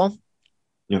territory, people.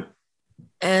 Yeah.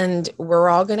 And we're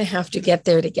all going to have to get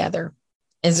there together.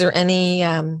 Is there any,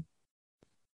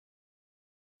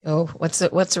 what's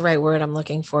the right word I'm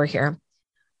looking for here?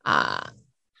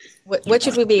 What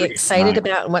should we be excited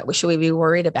about, and what should we be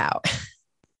worried about?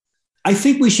 I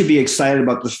think we should be excited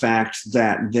about the fact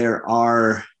that there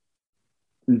are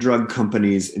drug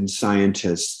companies and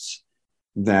scientists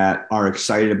that are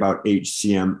excited about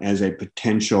HCM as a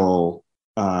potential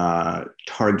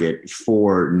target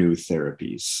for new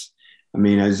therapies. I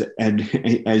mean,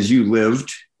 as you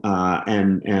lived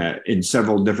and in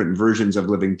several different versions of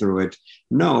living through it,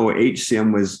 no,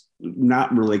 HCM was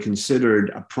not really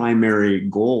considered a primary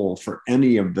goal for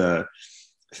any of the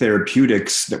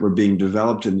therapeutics that were being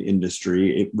developed in the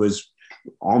industry. It was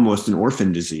almost an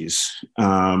orphan disease.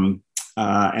 And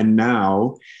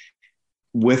now,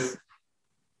 with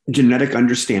genetic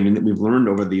understanding that we've learned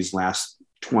over these last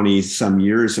 20 some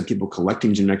years of people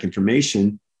collecting genetic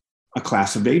information, a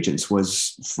class of agents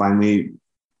was finally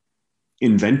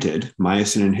invented,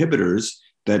 myosin inhibitors,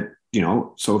 that,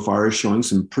 so far is showing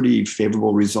some pretty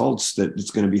favorable results that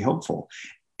it's going to be helpful.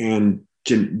 And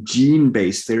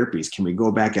gene-based therapies, can we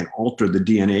go back and alter the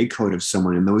DNA code of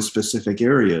someone in those specific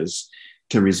areas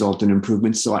to result in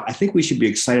improvements? So I think we should be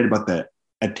excited about the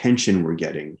attention we're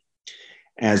getting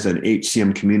as an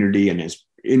HCM community and as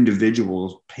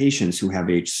individual patients who have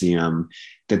HCM,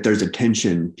 that there's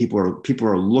attention. People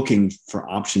are looking for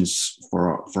options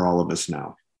for all of us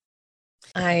now.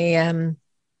 I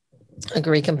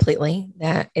agree completely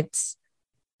that it's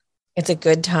a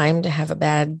good time to have a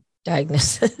bad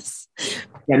diagnosis.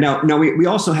 Yeah. Now we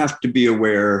also have to be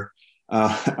aware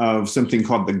of something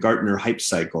called the Gartner hype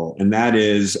cycle, and that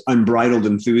is unbridled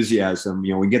enthusiasm.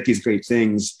 We get these great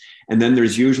things, and then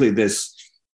there's usually this.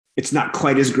 It's not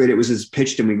quite as great as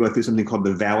pitched, and we go through something called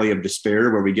the valley of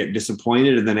despair, where we get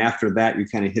disappointed, and then after that, you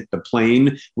kind of hit the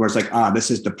plane, where it's like,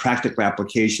 this is the practical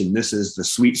application. This is the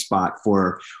sweet spot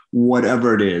for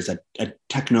whatever it is, a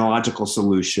technological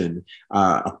solution,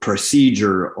 a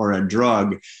procedure, or a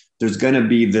drug. There's going to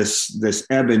be this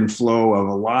ebb and flow of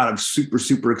a lot of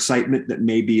super excitement that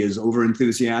maybe is over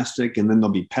enthusiastic, and then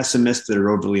there'll be pessimists that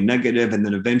are overly negative, and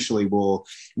then eventually we'll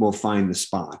find the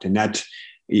spot. And that,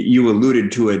 you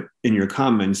alluded to it in your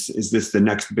comments, is this the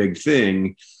next big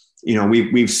thing?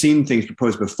 We've seen things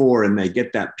proposed before, and they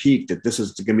get that peak that this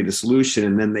is going to be the solution,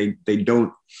 and then they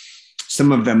don't.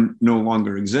 Some of them no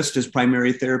longer exist as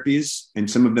primary therapies, and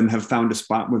some of them have found a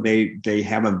spot where they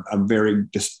have a very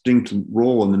distinct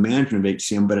role in the management of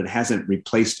HCM, but it hasn't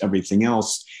replaced everything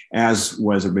else as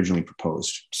was originally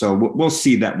proposed. So we'll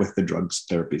see that with the drugs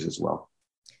therapies as well.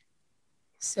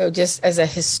 So just as a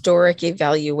historic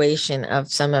evaluation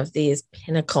of some of these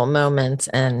pinnacle moments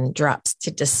and drops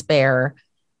to despair,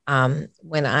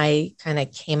 when I kind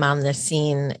of came on the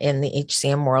scene in the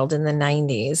HCM world in the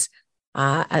 90s,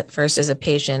 at first as a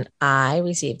patient, I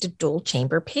received a dual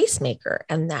chamber pacemaker,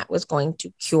 and that was going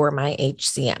to cure my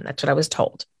HCM. That's what I was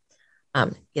told.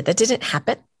 That didn't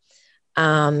happen.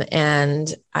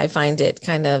 And I find it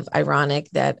kind of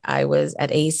ironic that I was at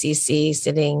ACC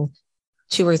sitting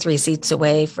 2 or 3 seats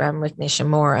away from Rick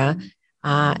Nishimura,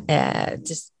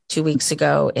 just 2 weeks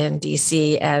ago in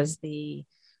DC as the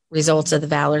results of the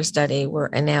Valor study were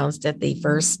announced at the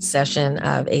first session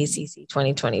of ACC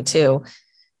 2022.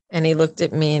 And he looked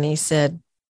at me and he said,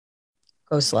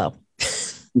 go slow.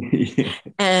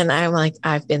 And I'm like,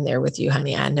 I've been there with you,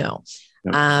 honey. I know.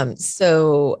 Yep.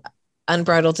 So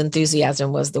unbridled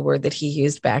enthusiasm was the word that he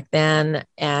used back then.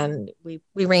 And we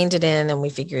reined it in and we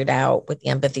figured out with the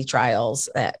empathy trials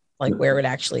that like where it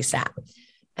actually sat.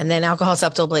 And then alcohol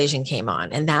septal ablation came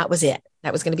on, and that was it.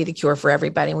 That was going to be the cure for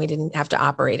everybody. And we didn't have to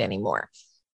operate anymore.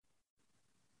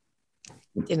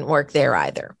 It didn't work there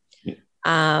either.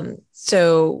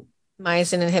 So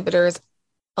myosin inhibitors,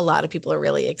 a lot of people are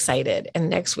really excited. And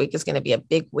next week is going to be a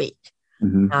big week.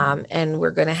 Mm-hmm. And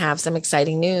we're going to have some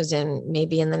exciting news. And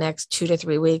maybe in the next 2 to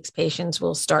 3 weeks, patients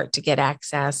will start to get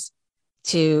access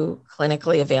to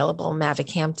clinically available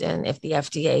mavacamten if the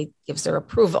FDA gives their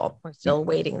approval. We're still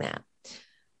waiting that.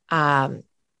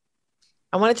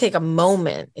 I want to take a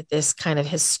moment at this kind of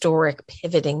historic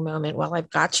pivoting moment while I've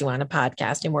got you on a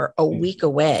podcast, and we're a week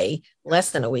away,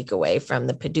 less than a week away from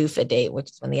the PDUFA date,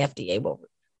 which is when the FDA will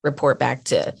report back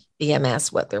to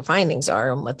BMS what their findings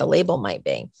are and what the label might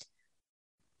be.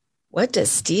 What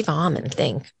does Steve Amen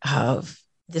think of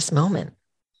this moment?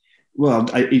 Well,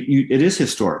 it is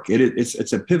historic.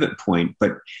 It's a pivot point,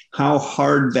 but how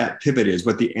hard that pivot is,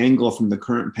 what the angle from the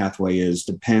current pathway is,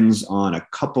 depends on a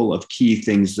couple of key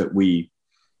things that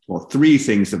three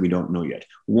things that we don't know yet.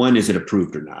 One, is it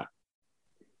approved or not?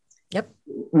 Yep.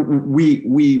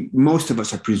 We most of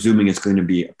us are presuming it's going to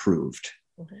be approved.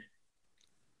 Mm-hmm.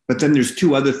 But then there's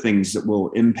two other things that will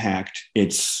impact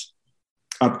its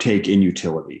uptake in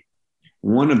utility.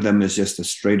 One of them is just the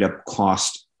straight up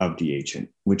cost of the agent,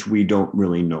 which we don't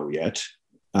really know yet.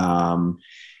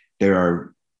 There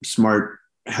are smart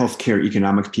healthcare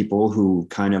economics people who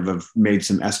kind of have made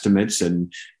some estimates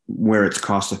and where its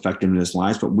cost effectiveness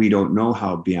lies, but we don't know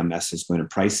how BMS is going to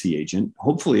price the agent.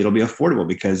 Hopefully it'll be affordable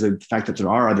because of the fact that there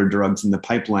are other drugs in the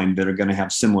pipeline that are going to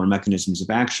have similar mechanisms of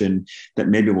action that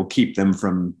maybe will keep them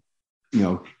from,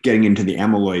 getting into the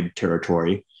amyloid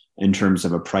territory in terms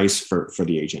of a price for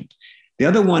the agent. The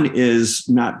other one is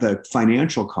not the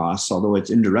financial costs, although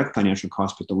it's indirect financial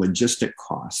costs, but the logistic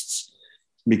costs,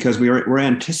 because we're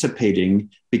anticipating,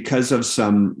 because of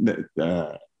some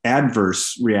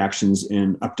adverse reactions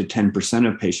in up to 10%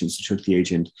 of patients who took the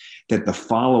agent, that the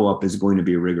follow-up is going to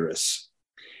be rigorous.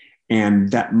 And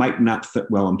that might not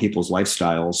fit well in people's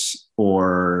lifestyles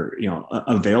or,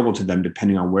 available to them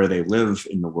depending on where they live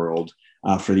in the world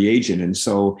for the agent. And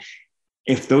so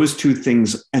if those two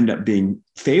things end up being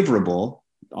favorable,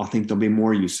 I think there'll be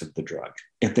more use of the drug.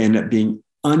 If they end up being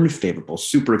unfavorable,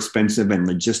 super expensive and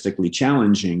logistically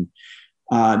challenging,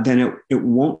 then it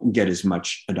won't get as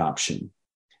much adoption.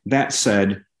 That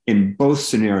said, in both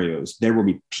scenarios, there will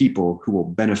be people who will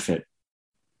benefit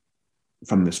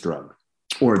from this drug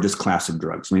or this class of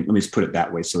drugs. Let me just put it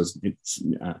that way. So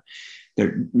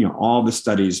all the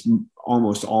studies,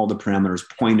 almost all the parameters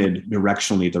pointed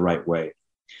directionally the right way.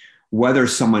 Whether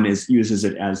someone uses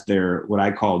it as their, what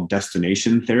I call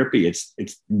destination therapy, it's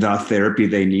the therapy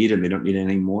they need and they don't need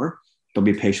anything more. There'll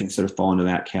be patients that fall into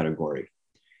that category.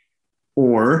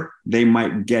 Or they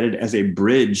might get it as a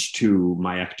bridge to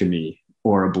myectomy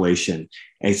or ablation.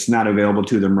 It's not available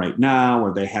to them right now,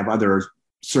 or they have other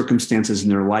circumstances in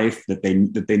their life that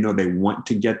they know they want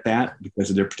to get that because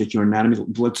of their particular anatomy.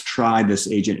 Let's try this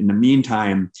agent in the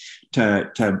meantime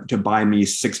to buy me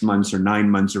 6 months or 9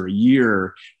 months or a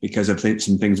year because of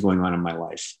some things going on in my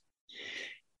life.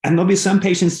 And there'll be some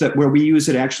patients where we use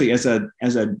it actually as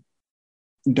a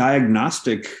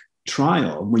diagnostic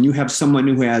trial. When you have someone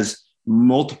who has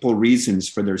multiple reasons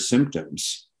for their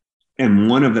symptoms, and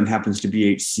one of them happens to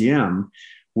be HCM,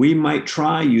 we might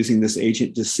try using this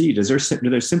agent to see, do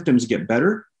their symptoms get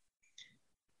better?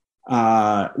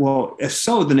 Well, if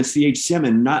so, then it's the HCM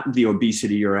and not the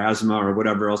obesity or asthma or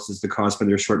whatever else is the cause for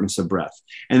their shortness of breath.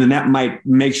 And then that might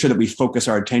make sure that we focus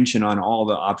our attention on all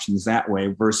the options that way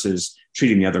versus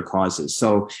treating the other causes.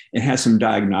 So it has some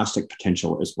diagnostic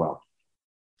potential as well.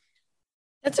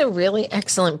 That's a really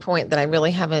excellent point that I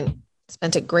really haven't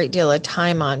spent a great deal of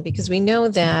time on, because we know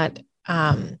that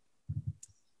I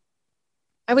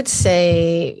would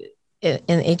say in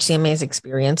HCMA's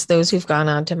experience, those who've gone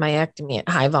on to myectomy at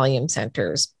high volume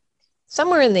centers,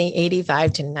 somewhere in the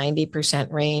 85 to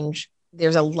 90% range,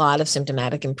 there's a lot of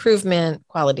symptomatic improvement,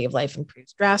 quality of life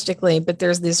improves drastically, but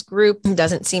there's this group who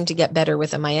doesn't seem to get better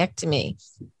with a myectomy.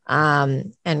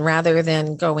 And rather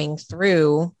than going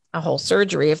through a whole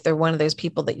surgery, if they're one of those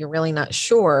people that you're really not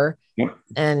sure, yep.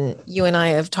 And you and I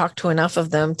have talked to enough of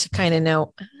them to kind of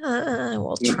know,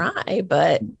 we'll try,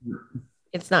 but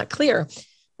it's not clear.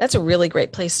 That's a really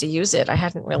great place to use it. I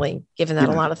hadn't really given that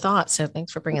a lot of thought. So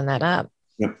thanks for bringing that up.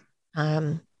 Yep.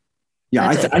 Um, Yeah,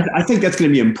 I think that's going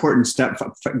to be an important step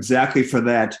exactly for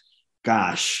that.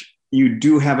 Gosh, you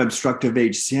do have obstructive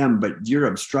HCM, but your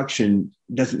obstruction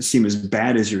doesn't seem as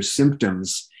bad as your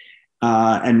symptoms.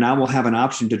 And now we'll have an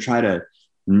option to try to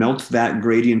melt that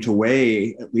gradient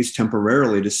away, at least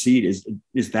temporarily, to see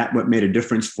is that what made a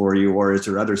difference for you, or is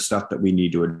there other stuff that we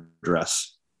need to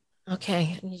address?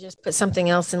 Okay. And you just put something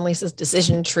else in Lisa's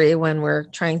decision tree when we're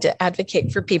trying to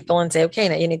advocate for people and say, okay,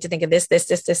 now you need to think of this.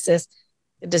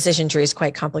 The decision tree is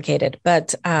quite complicated,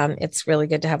 but it's really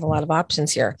good to have a lot of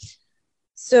options here.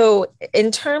 So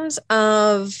in terms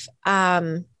of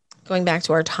going back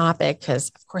to our topic,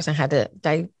 because of course I had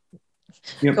to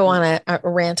go on a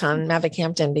rant on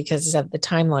mavacamten because of the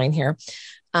timeline here.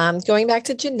 Going back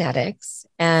to genetics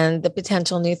and the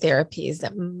potential new therapies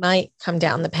that might come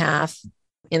down the path,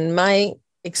 in my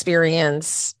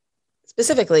experience,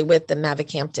 specifically with the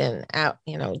mavacamten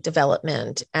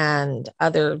development and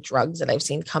other drugs that I've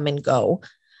seen come and go,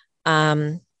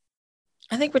 I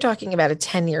think we're talking about a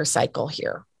 10-year cycle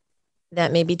here.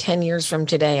 That maybe 10 years from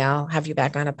today, I'll have you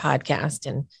back on a podcast,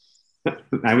 and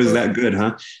I was that good,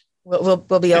 huh? We'll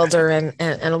be older and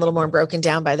a little more broken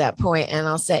down by that point. And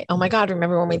I'll say, oh my God,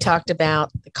 remember when we talked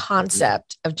about the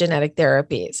concept of genetic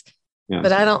therapies? Yeah.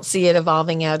 But I don't see it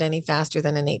evolving out any faster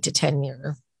than an 8 to 10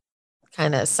 year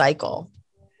kind of cycle.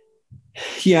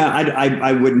 Yeah,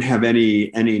 I wouldn't have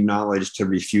any knowledge to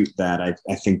refute that.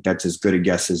 I think that's as good a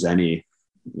guess as any.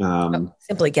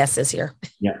 Simply guesses here.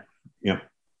 Yeah.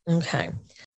 Okay.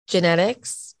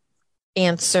 Genetics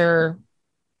answer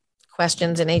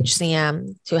questions in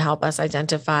HCM to help us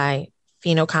identify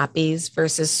phenocopies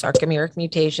versus sarcomeric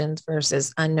mutations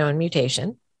versus unknown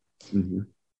mutation. Mm-hmm.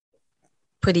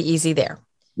 Pretty easy there.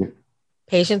 Yeah.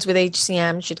 Patients with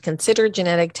HCM should consider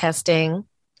genetic testing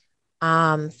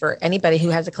for anybody who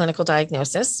has a clinical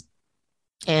diagnosis.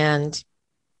 And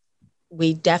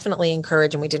we definitely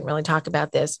encourage, and we didn't really talk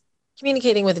about this,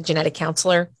 communicating with a genetic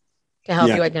counselor to help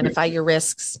you identify your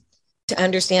risks, to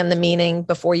understand the meaning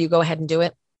before you go ahead and do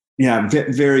it. Yeah,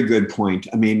 very good point.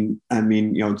 I mean,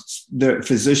 the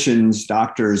physicians,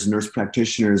 doctors, nurse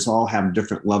practitioners all have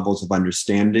different levels of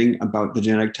understanding about the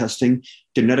genetic testing.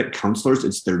 Genetic counselors,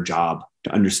 it's their job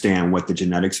to understand what the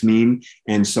genetics mean.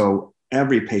 And so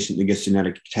every patient that gets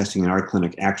genetic testing in our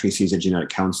clinic actually sees a genetic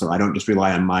counselor. I don't just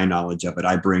rely on my knowledge of it.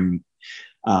 I bring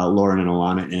Lauren and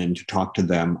Alana in to talk to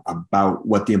them about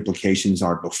what the implications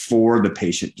are before the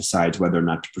patient decides whether or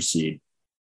not to proceed.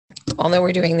 Although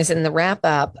we're doing this in the wrap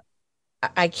up,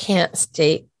 I can't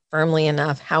state firmly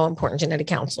enough how important genetic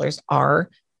counselors are.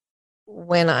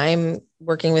 When I'm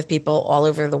working with people all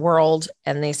over the world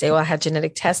and they say, well, I had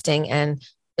genetic testing and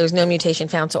there's no mutation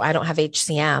found, so I don't have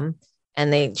HCM,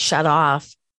 and they shut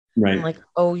off. Right. I'm like,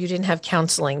 oh, you didn't have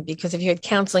counseling, because if you had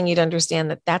counseling, you'd understand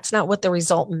that that's not what the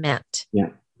result meant. Yeah.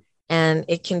 And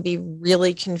it can be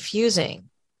really confusing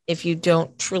if you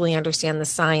don't truly understand the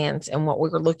science and what we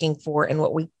were looking for and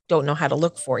what we don't know how to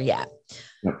look for yet.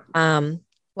 Yep.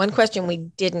 One question we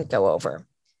didn't go over.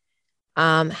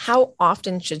 How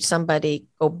often should somebody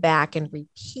go back and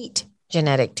repeat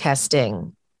genetic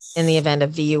testing in the event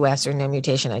of VUS or no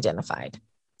mutation identified?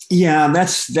 Yeah,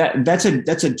 that's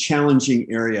a challenging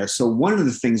area. So one of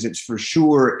the things that's for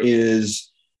sure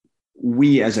is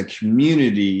we as a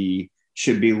community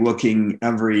should be looking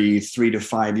every 3 to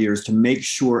 5 years to make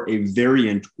sure a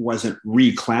variant wasn't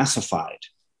reclassified.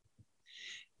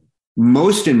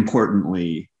 Most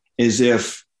importantly is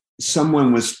if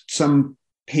some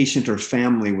patient or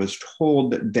family was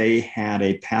told that they had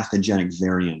a pathogenic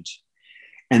variant.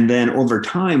 And then over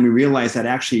time, we realized that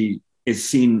actually is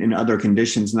seen in other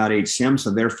conditions, not HCM.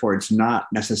 So therefore, it's not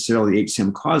necessarily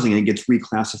HCM causing, and it gets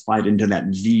reclassified into that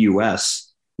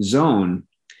VUS zone.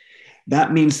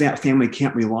 That means that family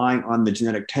can't rely on the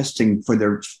genetic testing for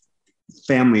their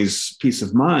family's peace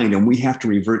of mind, and we have to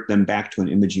revert them back to an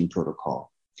imaging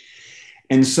protocol.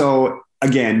 And so,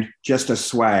 again, just a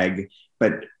swag,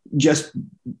 but just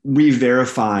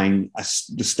re-verifying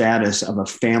the status of a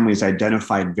family's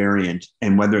identified variant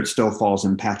and whether it still falls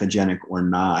in pathogenic or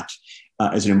not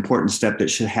is an important step that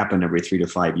should happen every 3 to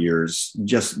 5 years,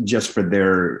 just for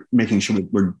their making sure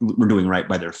we're doing right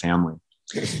by their family.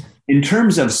 In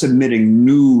terms of submitting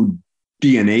new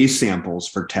DNA samples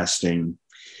for testing,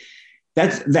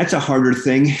 that's a harder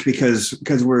thing because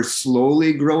we're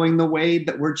slowly growing the way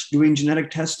that we're doing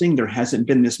genetic testing. There hasn't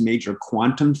been this major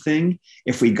quantum thing.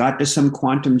 If we got to some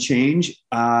quantum change,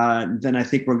 then I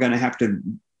think we're going to have to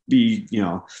be,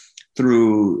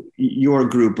 through your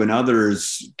group and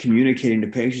others communicating to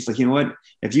patients like, you know what,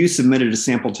 if you submitted a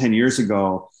sample 10 years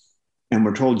ago, and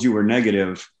we're told you were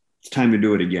negative, it's time to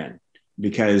do it again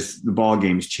because the ball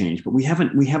game's changed. But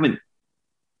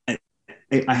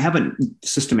I haven't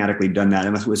systematically done that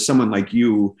unless it was someone like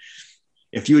you.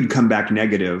 If you had come back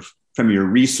negative from your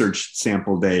research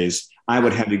sample days, I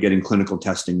would have you getting clinical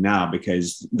testing now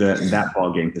because that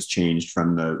ball game has changed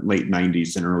from the late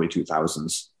 90s and early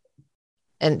 2000s.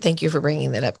 And thank you for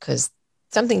bringing that up because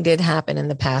something did happen in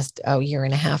the past year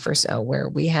and a half or so where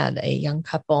we had a young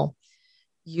couple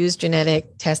use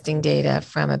genetic testing data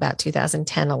from about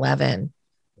 2010-11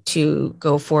 to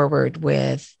go forward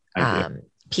with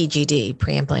PGD,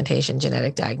 pre-implantation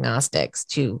genetic diagnostics,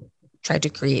 to try to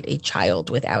create a child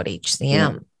without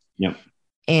HCM. Yep.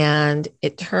 And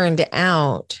it turned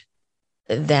out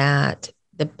that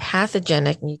the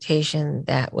pathogenic mutation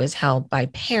that was held by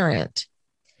parent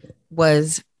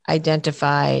was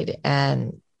identified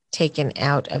and taken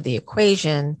out of the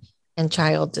equation, and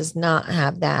child does not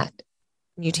have that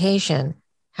mutation.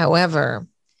 However,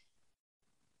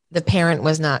 the parent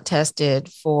was not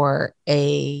tested for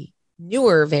a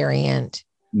newer variant,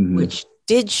 which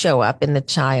did show up in the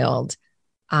child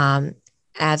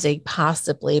as a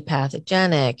possibly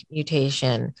pathogenic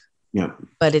mutation. Yeah.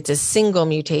 But it's a single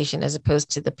mutation as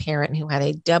opposed to the parent who had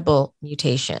a double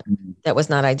mutation that was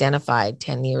not identified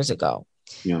 10 years ago.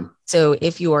 Yeah. So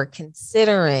if you are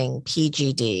considering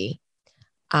PGD,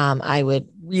 I would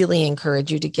really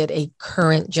encourage you to get a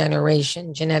current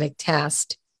generation genetic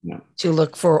test to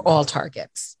look for all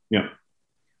targets. Yeah.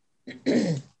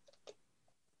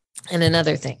 And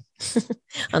another thing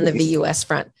on the VUS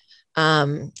front,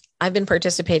 I've been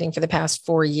participating for the past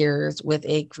 4 years with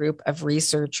a group of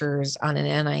researchers on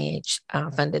an NIH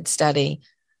funded study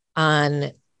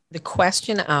on the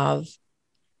question of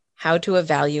how to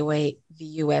evaluate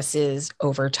VUSs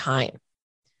over time.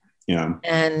 Yeah.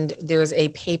 And there's a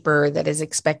paper that is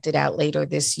expected out later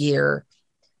this year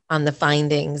on the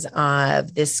findings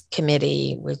of this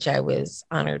committee, which I was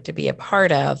honored to be a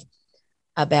part of,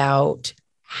 about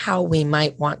how we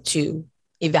might want to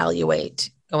evaluate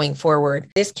going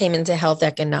forward. This came into health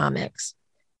economics,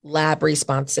 lab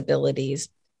responsibilities.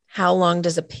 How long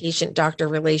does a patient-doctor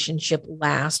relationship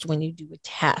last when you do a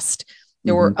test?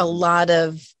 There were a lot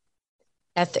of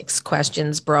ethics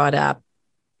questions brought up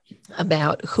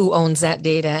about who owns that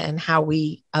data and how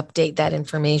we update that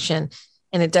information.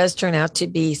 And it does turn out to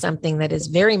be something that is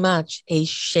very much a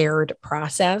shared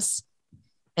process,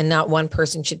 and not one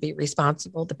person should be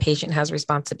responsible. The patient has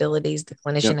responsibilities, the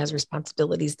clinician has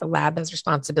responsibilities, the lab has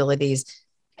responsibilities.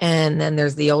 And then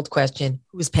there's the old question,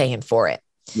 who's paying for it?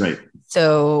 Right.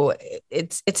 So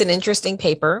it's an interesting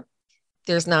paper.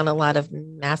 There's not a lot of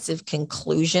massive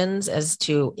conclusions as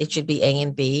to it should be A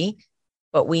and B,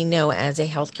 but we know as a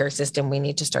healthcare system, we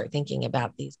need to start thinking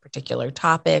about these particular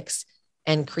topics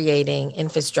and creating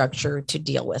infrastructure to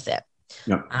deal with it.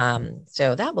 Yep.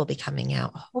 So that will be coming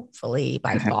out hopefully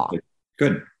by fall.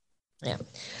 Good. Yeah.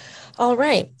 All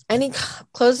right. Any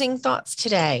closing thoughts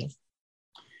today?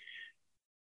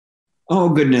 Oh,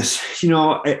 goodness.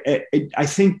 I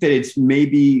think that it's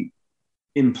maybe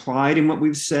implied in what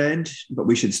we've said, but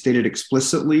we should state it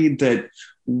explicitly that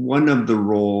one of the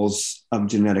roles of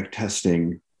genetic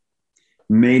testing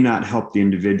may not help the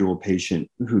individual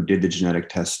patient who did the genetic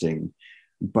testing,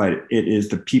 but it is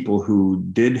the people who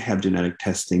did have genetic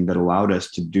testing that allowed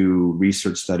us to do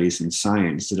research studies in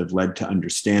science that have led to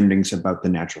understandings about the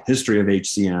natural history of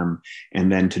HCM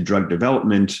and then to drug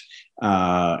development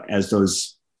as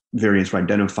those variants were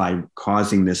identified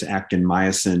causing this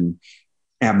actin-myosin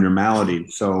abnormality.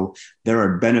 So there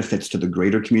are benefits to the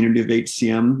greater community of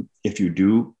HCM if you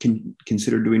do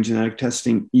consider doing genetic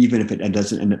testing, even if it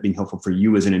doesn't end up being helpful for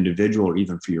you as an individual or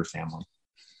even for your family.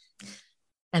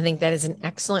 I think that is an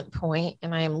excellent point,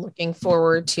 and I am looking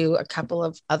forward to a couple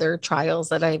of other trials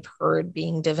that I've heard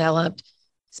being developed,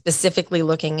 specifically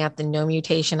looking at the no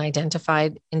mutation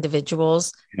identified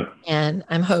individuals. Yep. And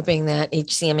I'm hoping that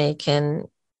HCMA can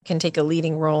take a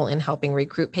leading role in helping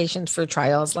recruit patients for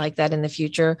trials like that in the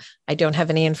future. I don't have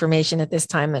any information at this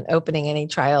time on opening any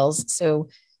trials, so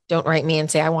don't write me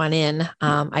and say I want in.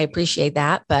 I appreciate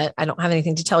that, but I don't have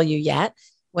anything to tell you yet.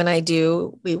 When I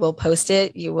do, we will post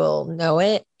it, you will know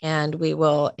it, and we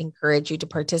will encourage you to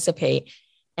participate.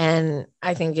 And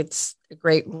I think it's a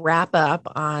great wrap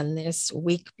up on this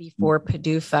week before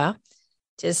PDUFA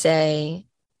to say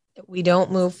that we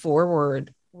don't move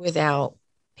forward without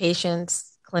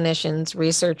patients, clinicians,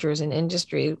 researchers, and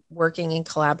industry working in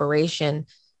collaboration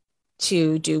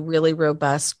to do really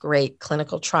robust, great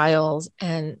clinical trials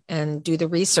and do the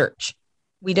research.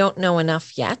 We don't know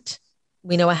enough yet.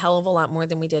 We know a hell of a lot more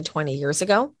than we did 20 years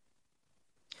ago,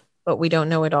 but we don't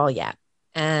know it all yet.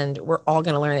 and we're all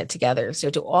going to learn it together. So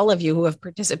to all of you who have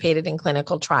participated in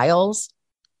clinical trials,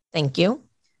 thank you.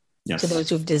 Yes. To those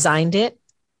who've designed it,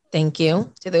 thank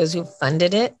you. To those who've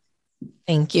funded it,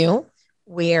 thank you.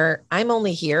 I'm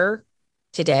only here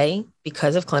today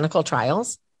because of clinical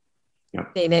trials.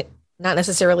 Yep. Not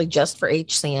necessarily just for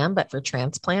HCM, but for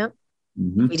transplant.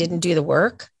 Mm-hmm. If we didn't do the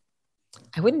work,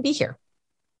 I wouldn't be here.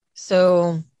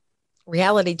 So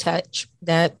reality touch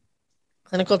that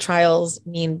clinical trials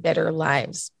mean better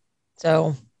lives.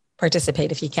 So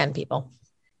participate if you can, people.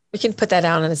 We can put that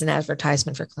out as an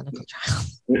advertisement for clinical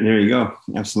trials. There you go.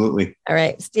 Absolutely. All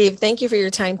right, Steve, thank you for your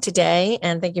time today.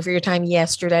 And thank you for your time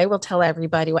yesterday. We'll tell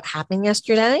everybody what happened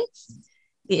yesterday.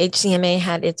 The HCMA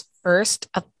had its first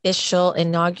official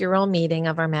inaugural meeting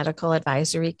of our medical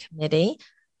advisory committee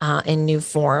in new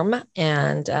form.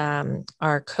 And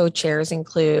our co-chairs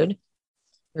include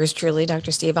yours truly,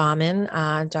 Dr. Steve Amen,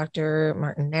 Dr.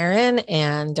 Martin Marin,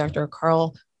 and Dr.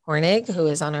 Carl Hornig, who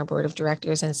is on our board of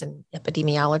directors and is an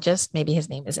epidemiologist. Maybe his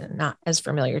name isn't not as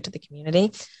familiar to the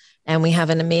community. And we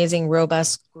have an amazing,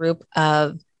 robust group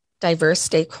of diverse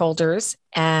stakeholders,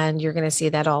 and you're going to see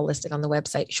that all listed on the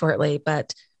website shortly.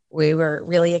 But we were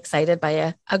really excited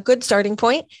by a good starting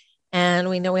point, and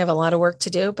we know we have a lot of work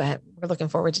to do, but we're looking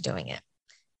forward to doing it.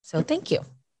 So thank you.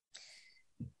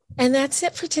 And that's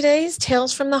it for today's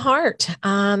Tales from the Heart.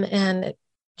 And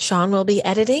Sean will be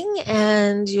editing,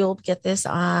 and you'll get this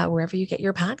wherever you get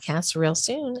your podcasts real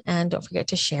soon. And don't forget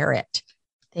to share it.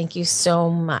 Thank you so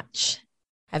much.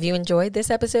 Have you enjoyed this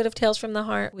episode of Tales from the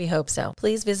Heart? We hope so.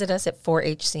 Please visit us at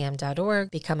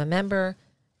 4hcm.org, become a member,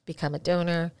 become a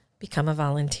donor, become a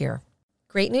volunteer.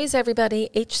 Great news, everybody.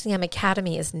 HCM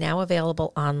Academy is now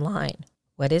available online.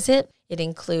 What is it? It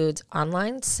includes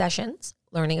online sessions,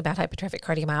 learning about hypertrophic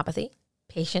cardiomyopathy,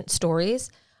 patient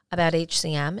stories about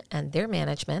HCM and their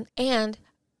management, and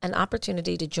an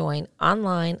opportunity to join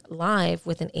online live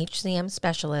with an HCM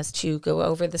specialist to go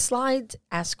over the slides,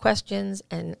 ask questions,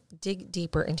 and dig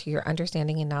deeper into your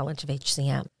understanding and knowledge of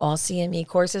HCM. All CME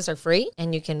courses are free,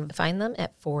 and you can find them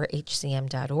at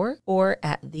 4hcm.org or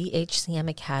at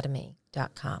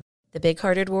thehcmacademy.com. The Big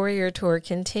Hearted Warrior Tour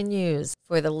continues.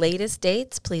 For the latest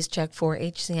dates, please check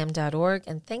 4hcm.org.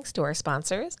 And thanks to our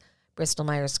sponsors, Bristol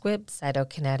Myers Squibb,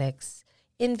 Cytokinetics,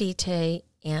 Invitae,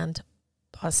 and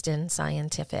Boston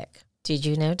Scientific. Did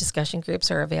you know discussion groups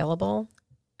are available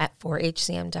at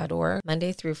 4hcm.org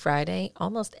Monday through Friday?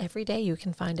 Almost every day you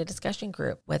can find a discussion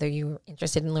group. Whether you're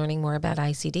interested in learning more about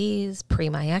ICDs,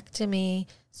 pre-myectomy,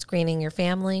 screening your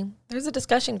family, there's a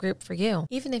discussion group for you.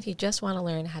 Even if you just want to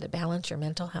learn how to balance your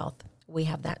mental health, we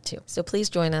have that too. So please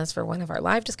join us for one of our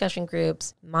live discussion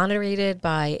groups, moderated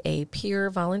by a peer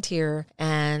volunteer,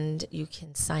 and you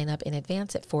can sign up in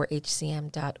advance at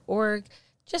 4hcm.org.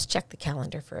 Just check the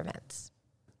calendar for events.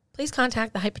 Please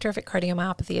contact the Hypertrophic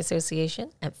Cardiomyopathy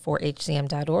Association at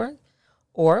 4hcm.org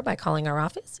or by calling our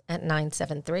office at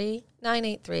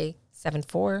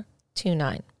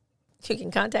 973-983-7429. You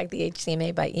can contact the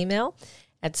HCMA by email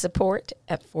at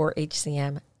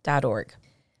support@4hcm.org.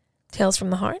 Tales from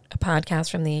the Heart, a podcast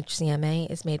from the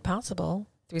HCMA, is made possible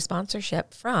through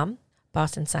sponsorship from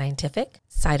Boston Scientific,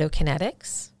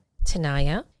 Cytokinetics,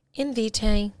 Tenaya,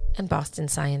 Invitae, and Boston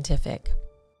Scientific.